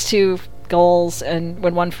between those two goals, and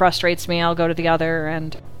when one frustrates me, I'll go to the other.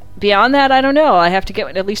 And beyond that, I don't know. I have to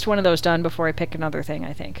get at least one of those done before I pick another thing,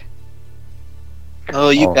 I think. Oh,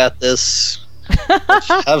 you got this.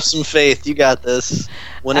 Have some faith. You got this.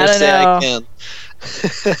 Winners say I can.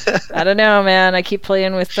 I don't know, man. I keep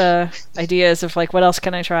playing with ideas of, like, what else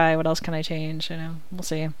can I try? What else can I change? We'll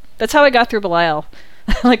see. That's how I got through Belial.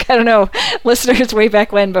 Like, I don't know, listeners way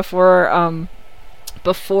back when, before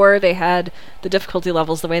they had the difficulty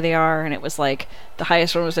levels the way they are, and it was like the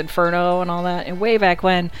highest one was Inferno and all that, and way back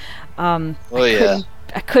when,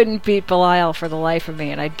 I couldn't beat Belial for the life of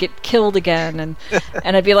me, and I'd get killed again, and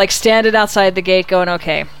I'd be like standing outside the gate going,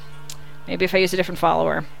 okay, maybe if I use a different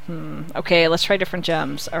follower. Okay, let's try different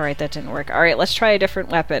gems. Alright, that didn't work. Alright, let's try a different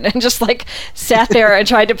weapon. And just, like, sat there and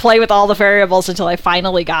tried to play with all the variables until I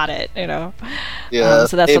finally got it, Yeah.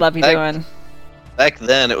 So that's what I'll be doing. Back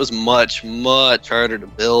then, it was much, much harder to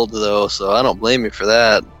build, though, so I don't blame you for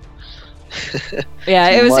that. Yeah,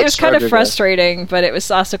 it was kind of frustrating, but it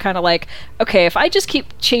was also kind of like, okay, if I just keep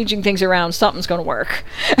changing things around, something's going to work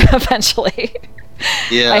eventually.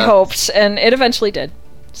 Yeah. I hoped, and it eventually did.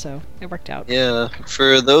 So it worked out. Yeah.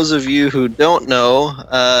 For those of you who don't know,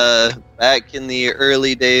 back in the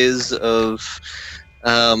early days of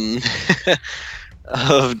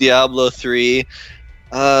of Diablo 3,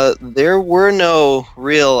 there were no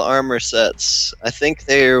real armor sets. I think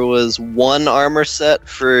there was one armor set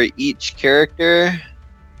for each character.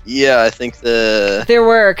 Yeah, I think there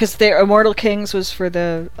were, because the Immortal Kings was for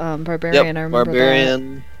the Barbarian. Yep, I remember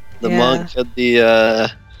Barbarian. That. The Monk had the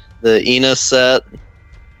Ina set.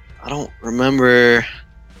 I don't remember.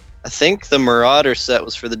 I think the Marauder set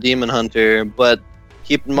was for the Demon Hunter, but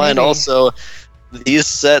keep in mind also, these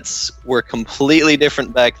sets were completely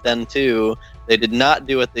different back then too. They did not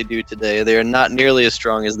do what they do today. They are not nearly as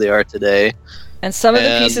strong as they are today. And some of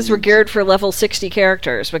the pieces were geared for level 60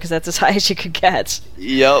 characters, because that's as high as you could get.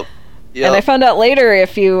 Yep. And I found out later,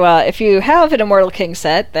 if you have an Immortal King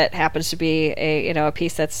set that happens to be a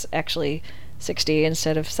piece that's actually 60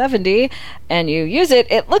 instead of 70, and you use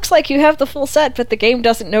it, it looks like you have the full set, but the game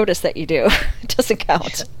doesn't notice that you do. It doesn't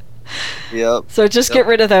count. Yep. So just get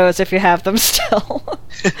rid of those if you have them still.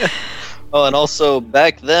 Oh, and also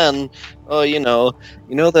back then, Oh, you know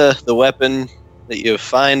the weapon that you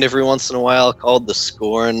find every once in a while called the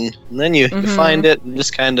Scorn, and then you find it and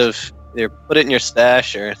just kind of either put it in your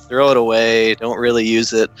stash or throw it away. Don't really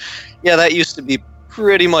use it. Yeah, that used to be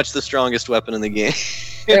pretty much the strongest weapon in the game.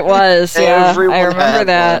 It was, yeah. Everyone I remember had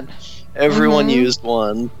that. one. Everyone used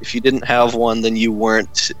one. If you didn't have one, then you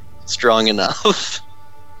weren't strong enough.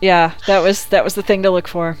 Yeah, that was the thing to look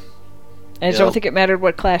for. And I Yep. don't think it mattered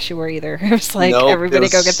what class you were either. It was like, Nope, everybody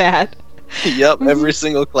it go was- get that. Yep, every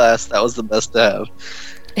single class, that was the best to have.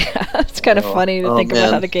 Yeah, it's kind of funny to think about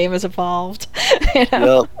man. how the game has evolved. You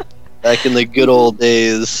know? Yep, back in the good old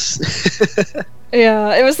days.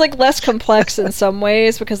 Yeah, it was like less complex in some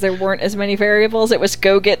ways because there weren't as many variables. It was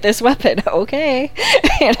go get this weapon, okay?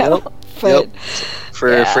 You know, Yep, but yep.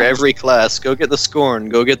 For yeah. every class, go get the Scorn,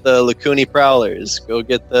 go get the Lacuni Prowlers, go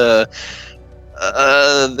get the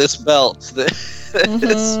this belt, this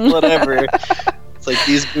Mhm. whatever. It's like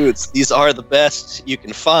these boots. These are the best you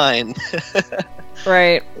can find.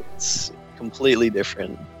 right, It's completely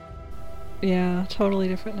different. yeah, totally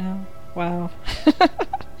different now. Wow.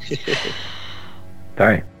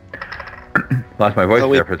 Sorry. Lost my voice Oh,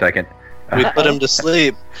 we- there for a second. We put him to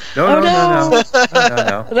sleep. No, Oh, no, no, no, no,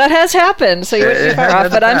 no. That has happened, so you wouldn't be far It off.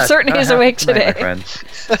 has But I'm passed. certain he's That awake happened tonight, today. my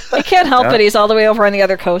friends. He can't help Yeah. it. He's all the way over on the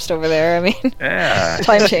other coast over there. I mean, Yeah.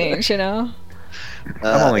 time change, you know.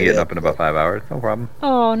 I'm only getting Yeah. up in about 5 hours. No problem.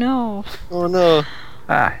 Oh no. Oh no.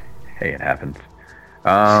 Hey, it happens.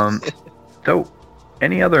 So,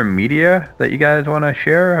 any other media that you guys want to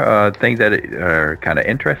share? Things that are kind of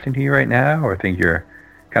interesting to you right now, or things you're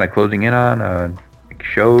kind of closing in on, like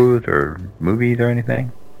shows or movies or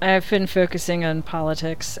anything? I've been focusing on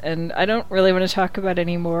politics, and I don't really want to talk about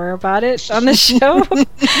any more about it on the show.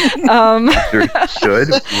 Understood.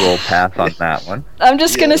 We'll pass on that one. I'm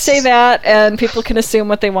just going to Yes. say that, and people can assume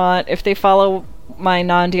what they want. If they follow my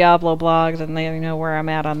non-Diablo blog, then they know where I'm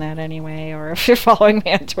at on that anyway, or if you're following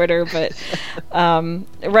me on Twitter. But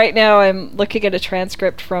right now I'm looking at a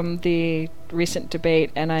transcript from the recent debate,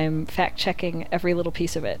 and I'm fact-checking every little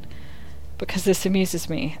piece of it. Because this amuses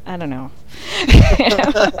me. I don't know. You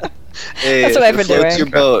know? Hey, That's what if I've it been floats doing. your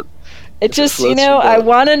boat. It just, you floats know, your I boat.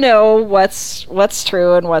 want to know what's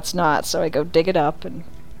true and what's not, so I go dig it up, and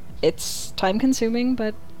it's time consuming,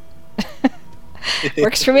 but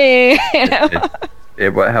works for me. You know.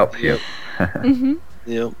 It what helps you. Hmm.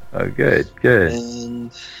 Yep. Oh, good, good.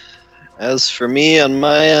 And as for me, on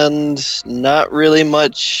my end, not really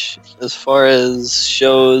much as far as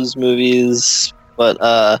shows, movies, but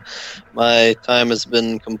my time has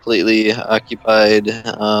been completely occupied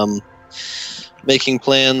making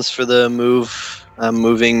plans for the move. I'm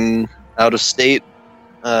moving out of state,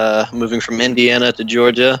 moving from Indiana to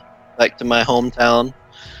Georgia, back to my hometown.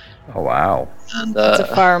 Oh, wow. And That's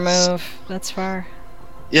a far move. That's far.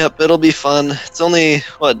 Yep, it'll be fun. It's only,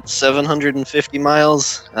 750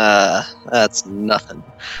 miles? That's nothing.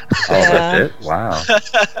 Oh, Yeah. that's it? Wow.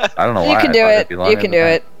 I don't know why. You can I do thought it'd it. be longer You can than do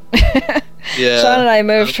that. it. Yeah. Sean and I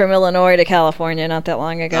moved from Illinois to California not that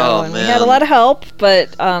long ago, Oh, and we had a man. lot of help.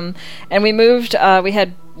 But and we moved.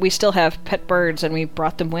 We still have pet birds, and we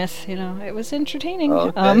brought them with. You know, it was entertaining.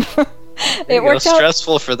 Okay. It worked out.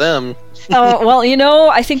 stressful for them. Well, you know,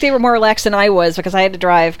 I think they were more relaxed than I was because I had to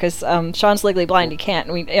drive because Sean's legally blind; he can't.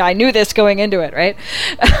 And I knew this going into it, right?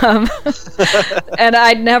 And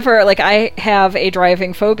I'd never I have a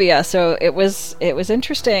driving phobia, so it was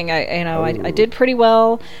interesting. I did pretty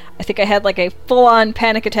well. I think I had like a full-on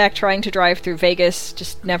panic attack trying to drive through Vegas.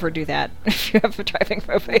 Just never do that if you have a driving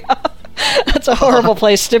phobia. That's a horrible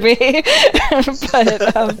place to be.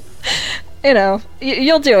 But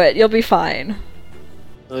you'll do it. You'll be fine.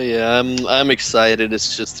 Oh yeah, I'm excited.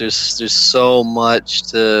 It's just there's so much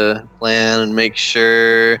to plan and make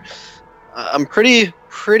sure. I'm pretty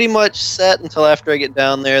much set until after I get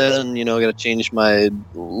down there. Then I got to change my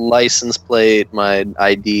license plate, my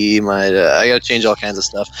ID, I got to change all kinds of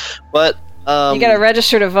stuff. But You got to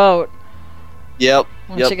register to vote. Yep.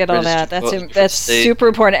 Once you get all that, register that's vote for state. super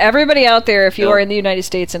important. Everybody out there, if you Yep. are in the United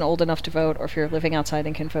States and old enough to vote, or if you're living outside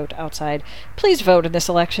and can vote outside, please vote in this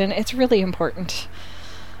election. It's really important.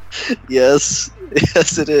 Yes,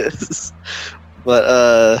 yes, it is.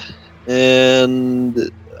 But and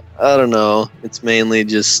I don't know. It's mainly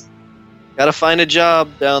just gotta find a job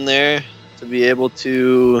down there to be able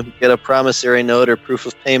to get a promissory note or proof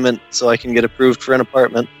of payment, so I can get approved for an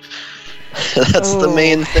apartment. That's the Oh.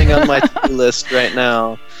 main thing on my to-do list right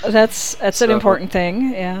now. That's an So- important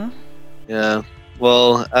thing. Yeah. Yeah.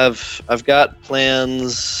 Well, I've got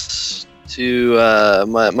plans to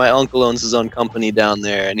my uncle owns his own company down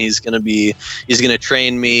there, and he's gonna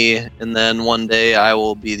train me, and then one day I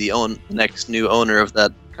will be the next new owner of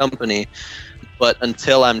that company, but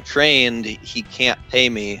until I'm trained, he can't pay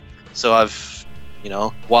me. So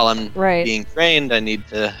while I'm being trained, I need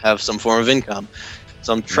to have some form of income.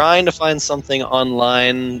 So I'm trying to find something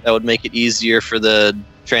online that would make it easier for the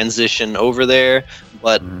transition over there,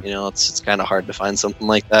 but it's kind of hard to find something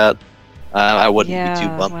like that. I wouldn't be too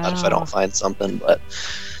bummed out if I don't find something, but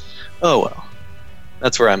oh well.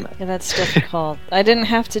 That's where I'm at. Yeah, that's difficult. I didn't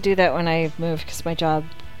have to do that when I moved because my job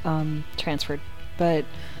transferred. But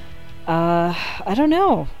I don't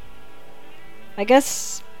know. I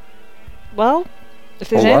guess, well, if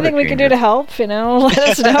there's anything we can do to help, let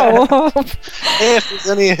us know. Hey,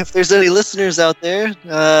 if there's any listeners out there,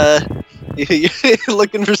 you're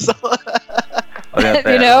looking for someone.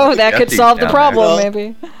 That could solve the problem,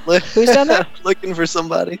 maybe. Who's done that? Looking for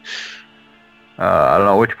somebody. I don't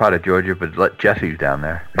know which part of Georgia, but Jesse's down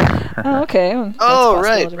there. Oh, okay. Well,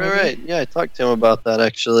 right. Yeah, I talked to him about that,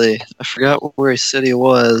 actually. I forgot where he said he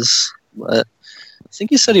was, but I think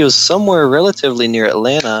he said he was somewhere relatively near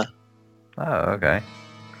Atlanta. Oh, okay.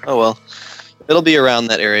 Oh, well. It'll be around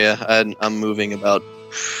that area. I'm moving about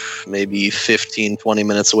maybe 15, 20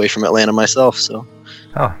 minutes away from Atlanta myself, so.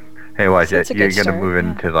 Oh. Hey, watch it. You're going to move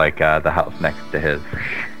into, the house next to his.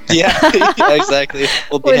 Yeah, exactly.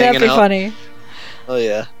 We'll be hanging out. Would that be funny? Oh,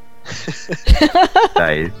 yeah.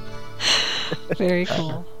 Nice. Very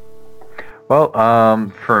cool. Well,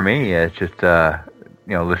 for me, it's just,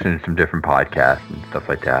 listening to some different podcasts and stuff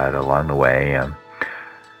like that along the way.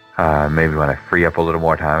 Maybe when I free up a little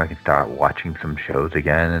more time, I can start watching some shows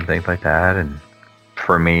again and things like that. And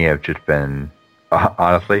for me, I've just been,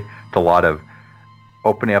 honestly, it's a lot of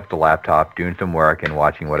opening up the laptop, doing some work, and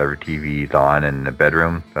watching whatever TV's on in the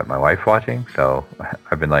bedroom that my wife's watching. So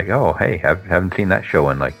I've been like, oh, hey, I haven't seen that show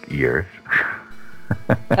in years.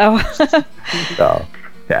 Oh. So,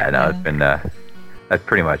 it's been, that's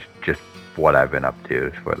pretty much just what I've been up to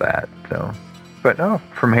for that. So, but no,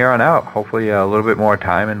 from here on out, hopefully a little bit more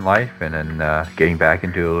time in life and then getting back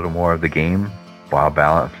into a little more of the game while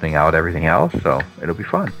balancing out everything else. So it'll be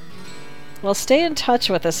fun. Well, stay in touch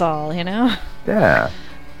with us all, Yeah.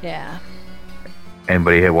 Yeah.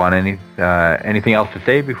 Anybody want anything else to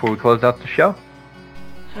say before we close out the show?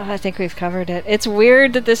 Oh, I think we've covered it. It's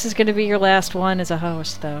weird that this is going to be your last one as a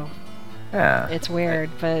host, though. Yeah. It's weird,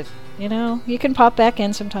 but, you can pop back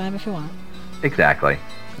in sometime if you want. Exactly.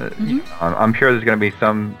 I'm sure there's going to be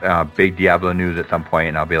some big Diablo news at some point,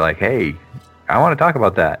 and I'll be like, hey, I want to talk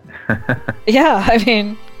about that. Yeah, I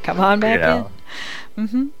mean, come on back in.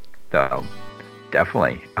 Mm-hmm. So,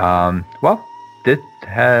 definitely. Well, this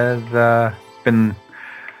has been...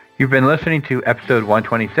 You've been listening to episode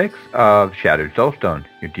 126 of Shattered Soulstone,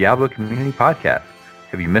 your Diablo community podcast.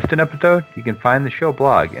 Have you missed an episode? You can find the show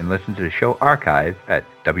blog and listen to the show archive at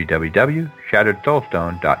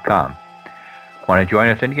www.shatteredsoulstone.com. Want to join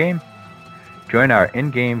us in-game? Join our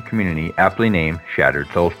in-game community aptly named Shattered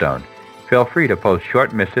Soulstone. Feel free to post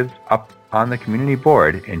short missives up on the community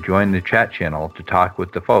board and join the chat channel to talk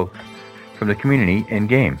with the folks from the community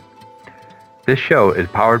in-game. This show is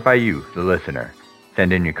powered by you, the listener.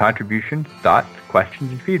 Send in your contributions, thoughts,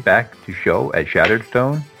 questions, and feedback to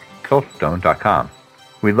show@shatteredsoulstone.com.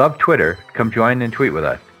 We love Twitter. Come join and tweet with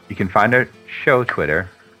us. You can find our show Twitter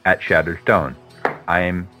at Shatteredstone. I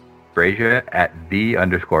am Brazier at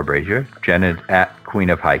 @the_Brazier. Jen is at Queen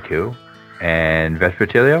of Haiku. And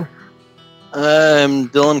Vespertilio? I'm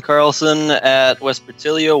Dylan Carlson at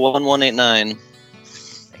Vespertilio 1189.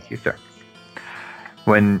 Thank you, sir.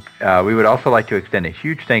 We would also like to extend a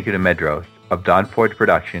huge thank you to Medros of Dawnforge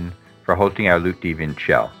Production for hosting our Loot Deviant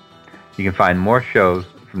show. You can find more shows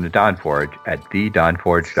from the Dawnforge at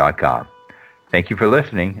thedawnforge.com. Thank you for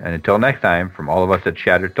listening, and until next time, from all of us at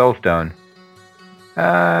Shattered Soulstone,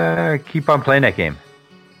 keep on playing that game.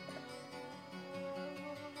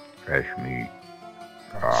 Fresh meat.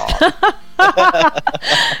 Oh.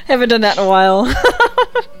 Haven't done that in a while.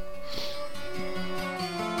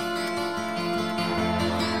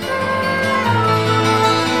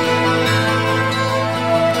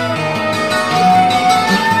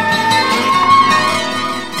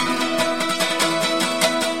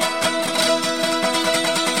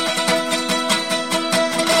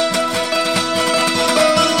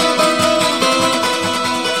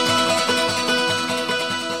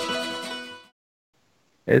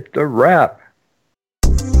 It's a wrap.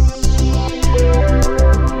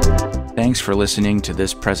 Thanks for listening to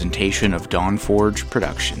this presentation of Dawnforge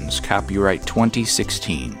Productions, copyright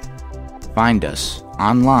 2016. Find us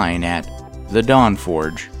online at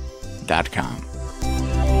thedawnforge.com.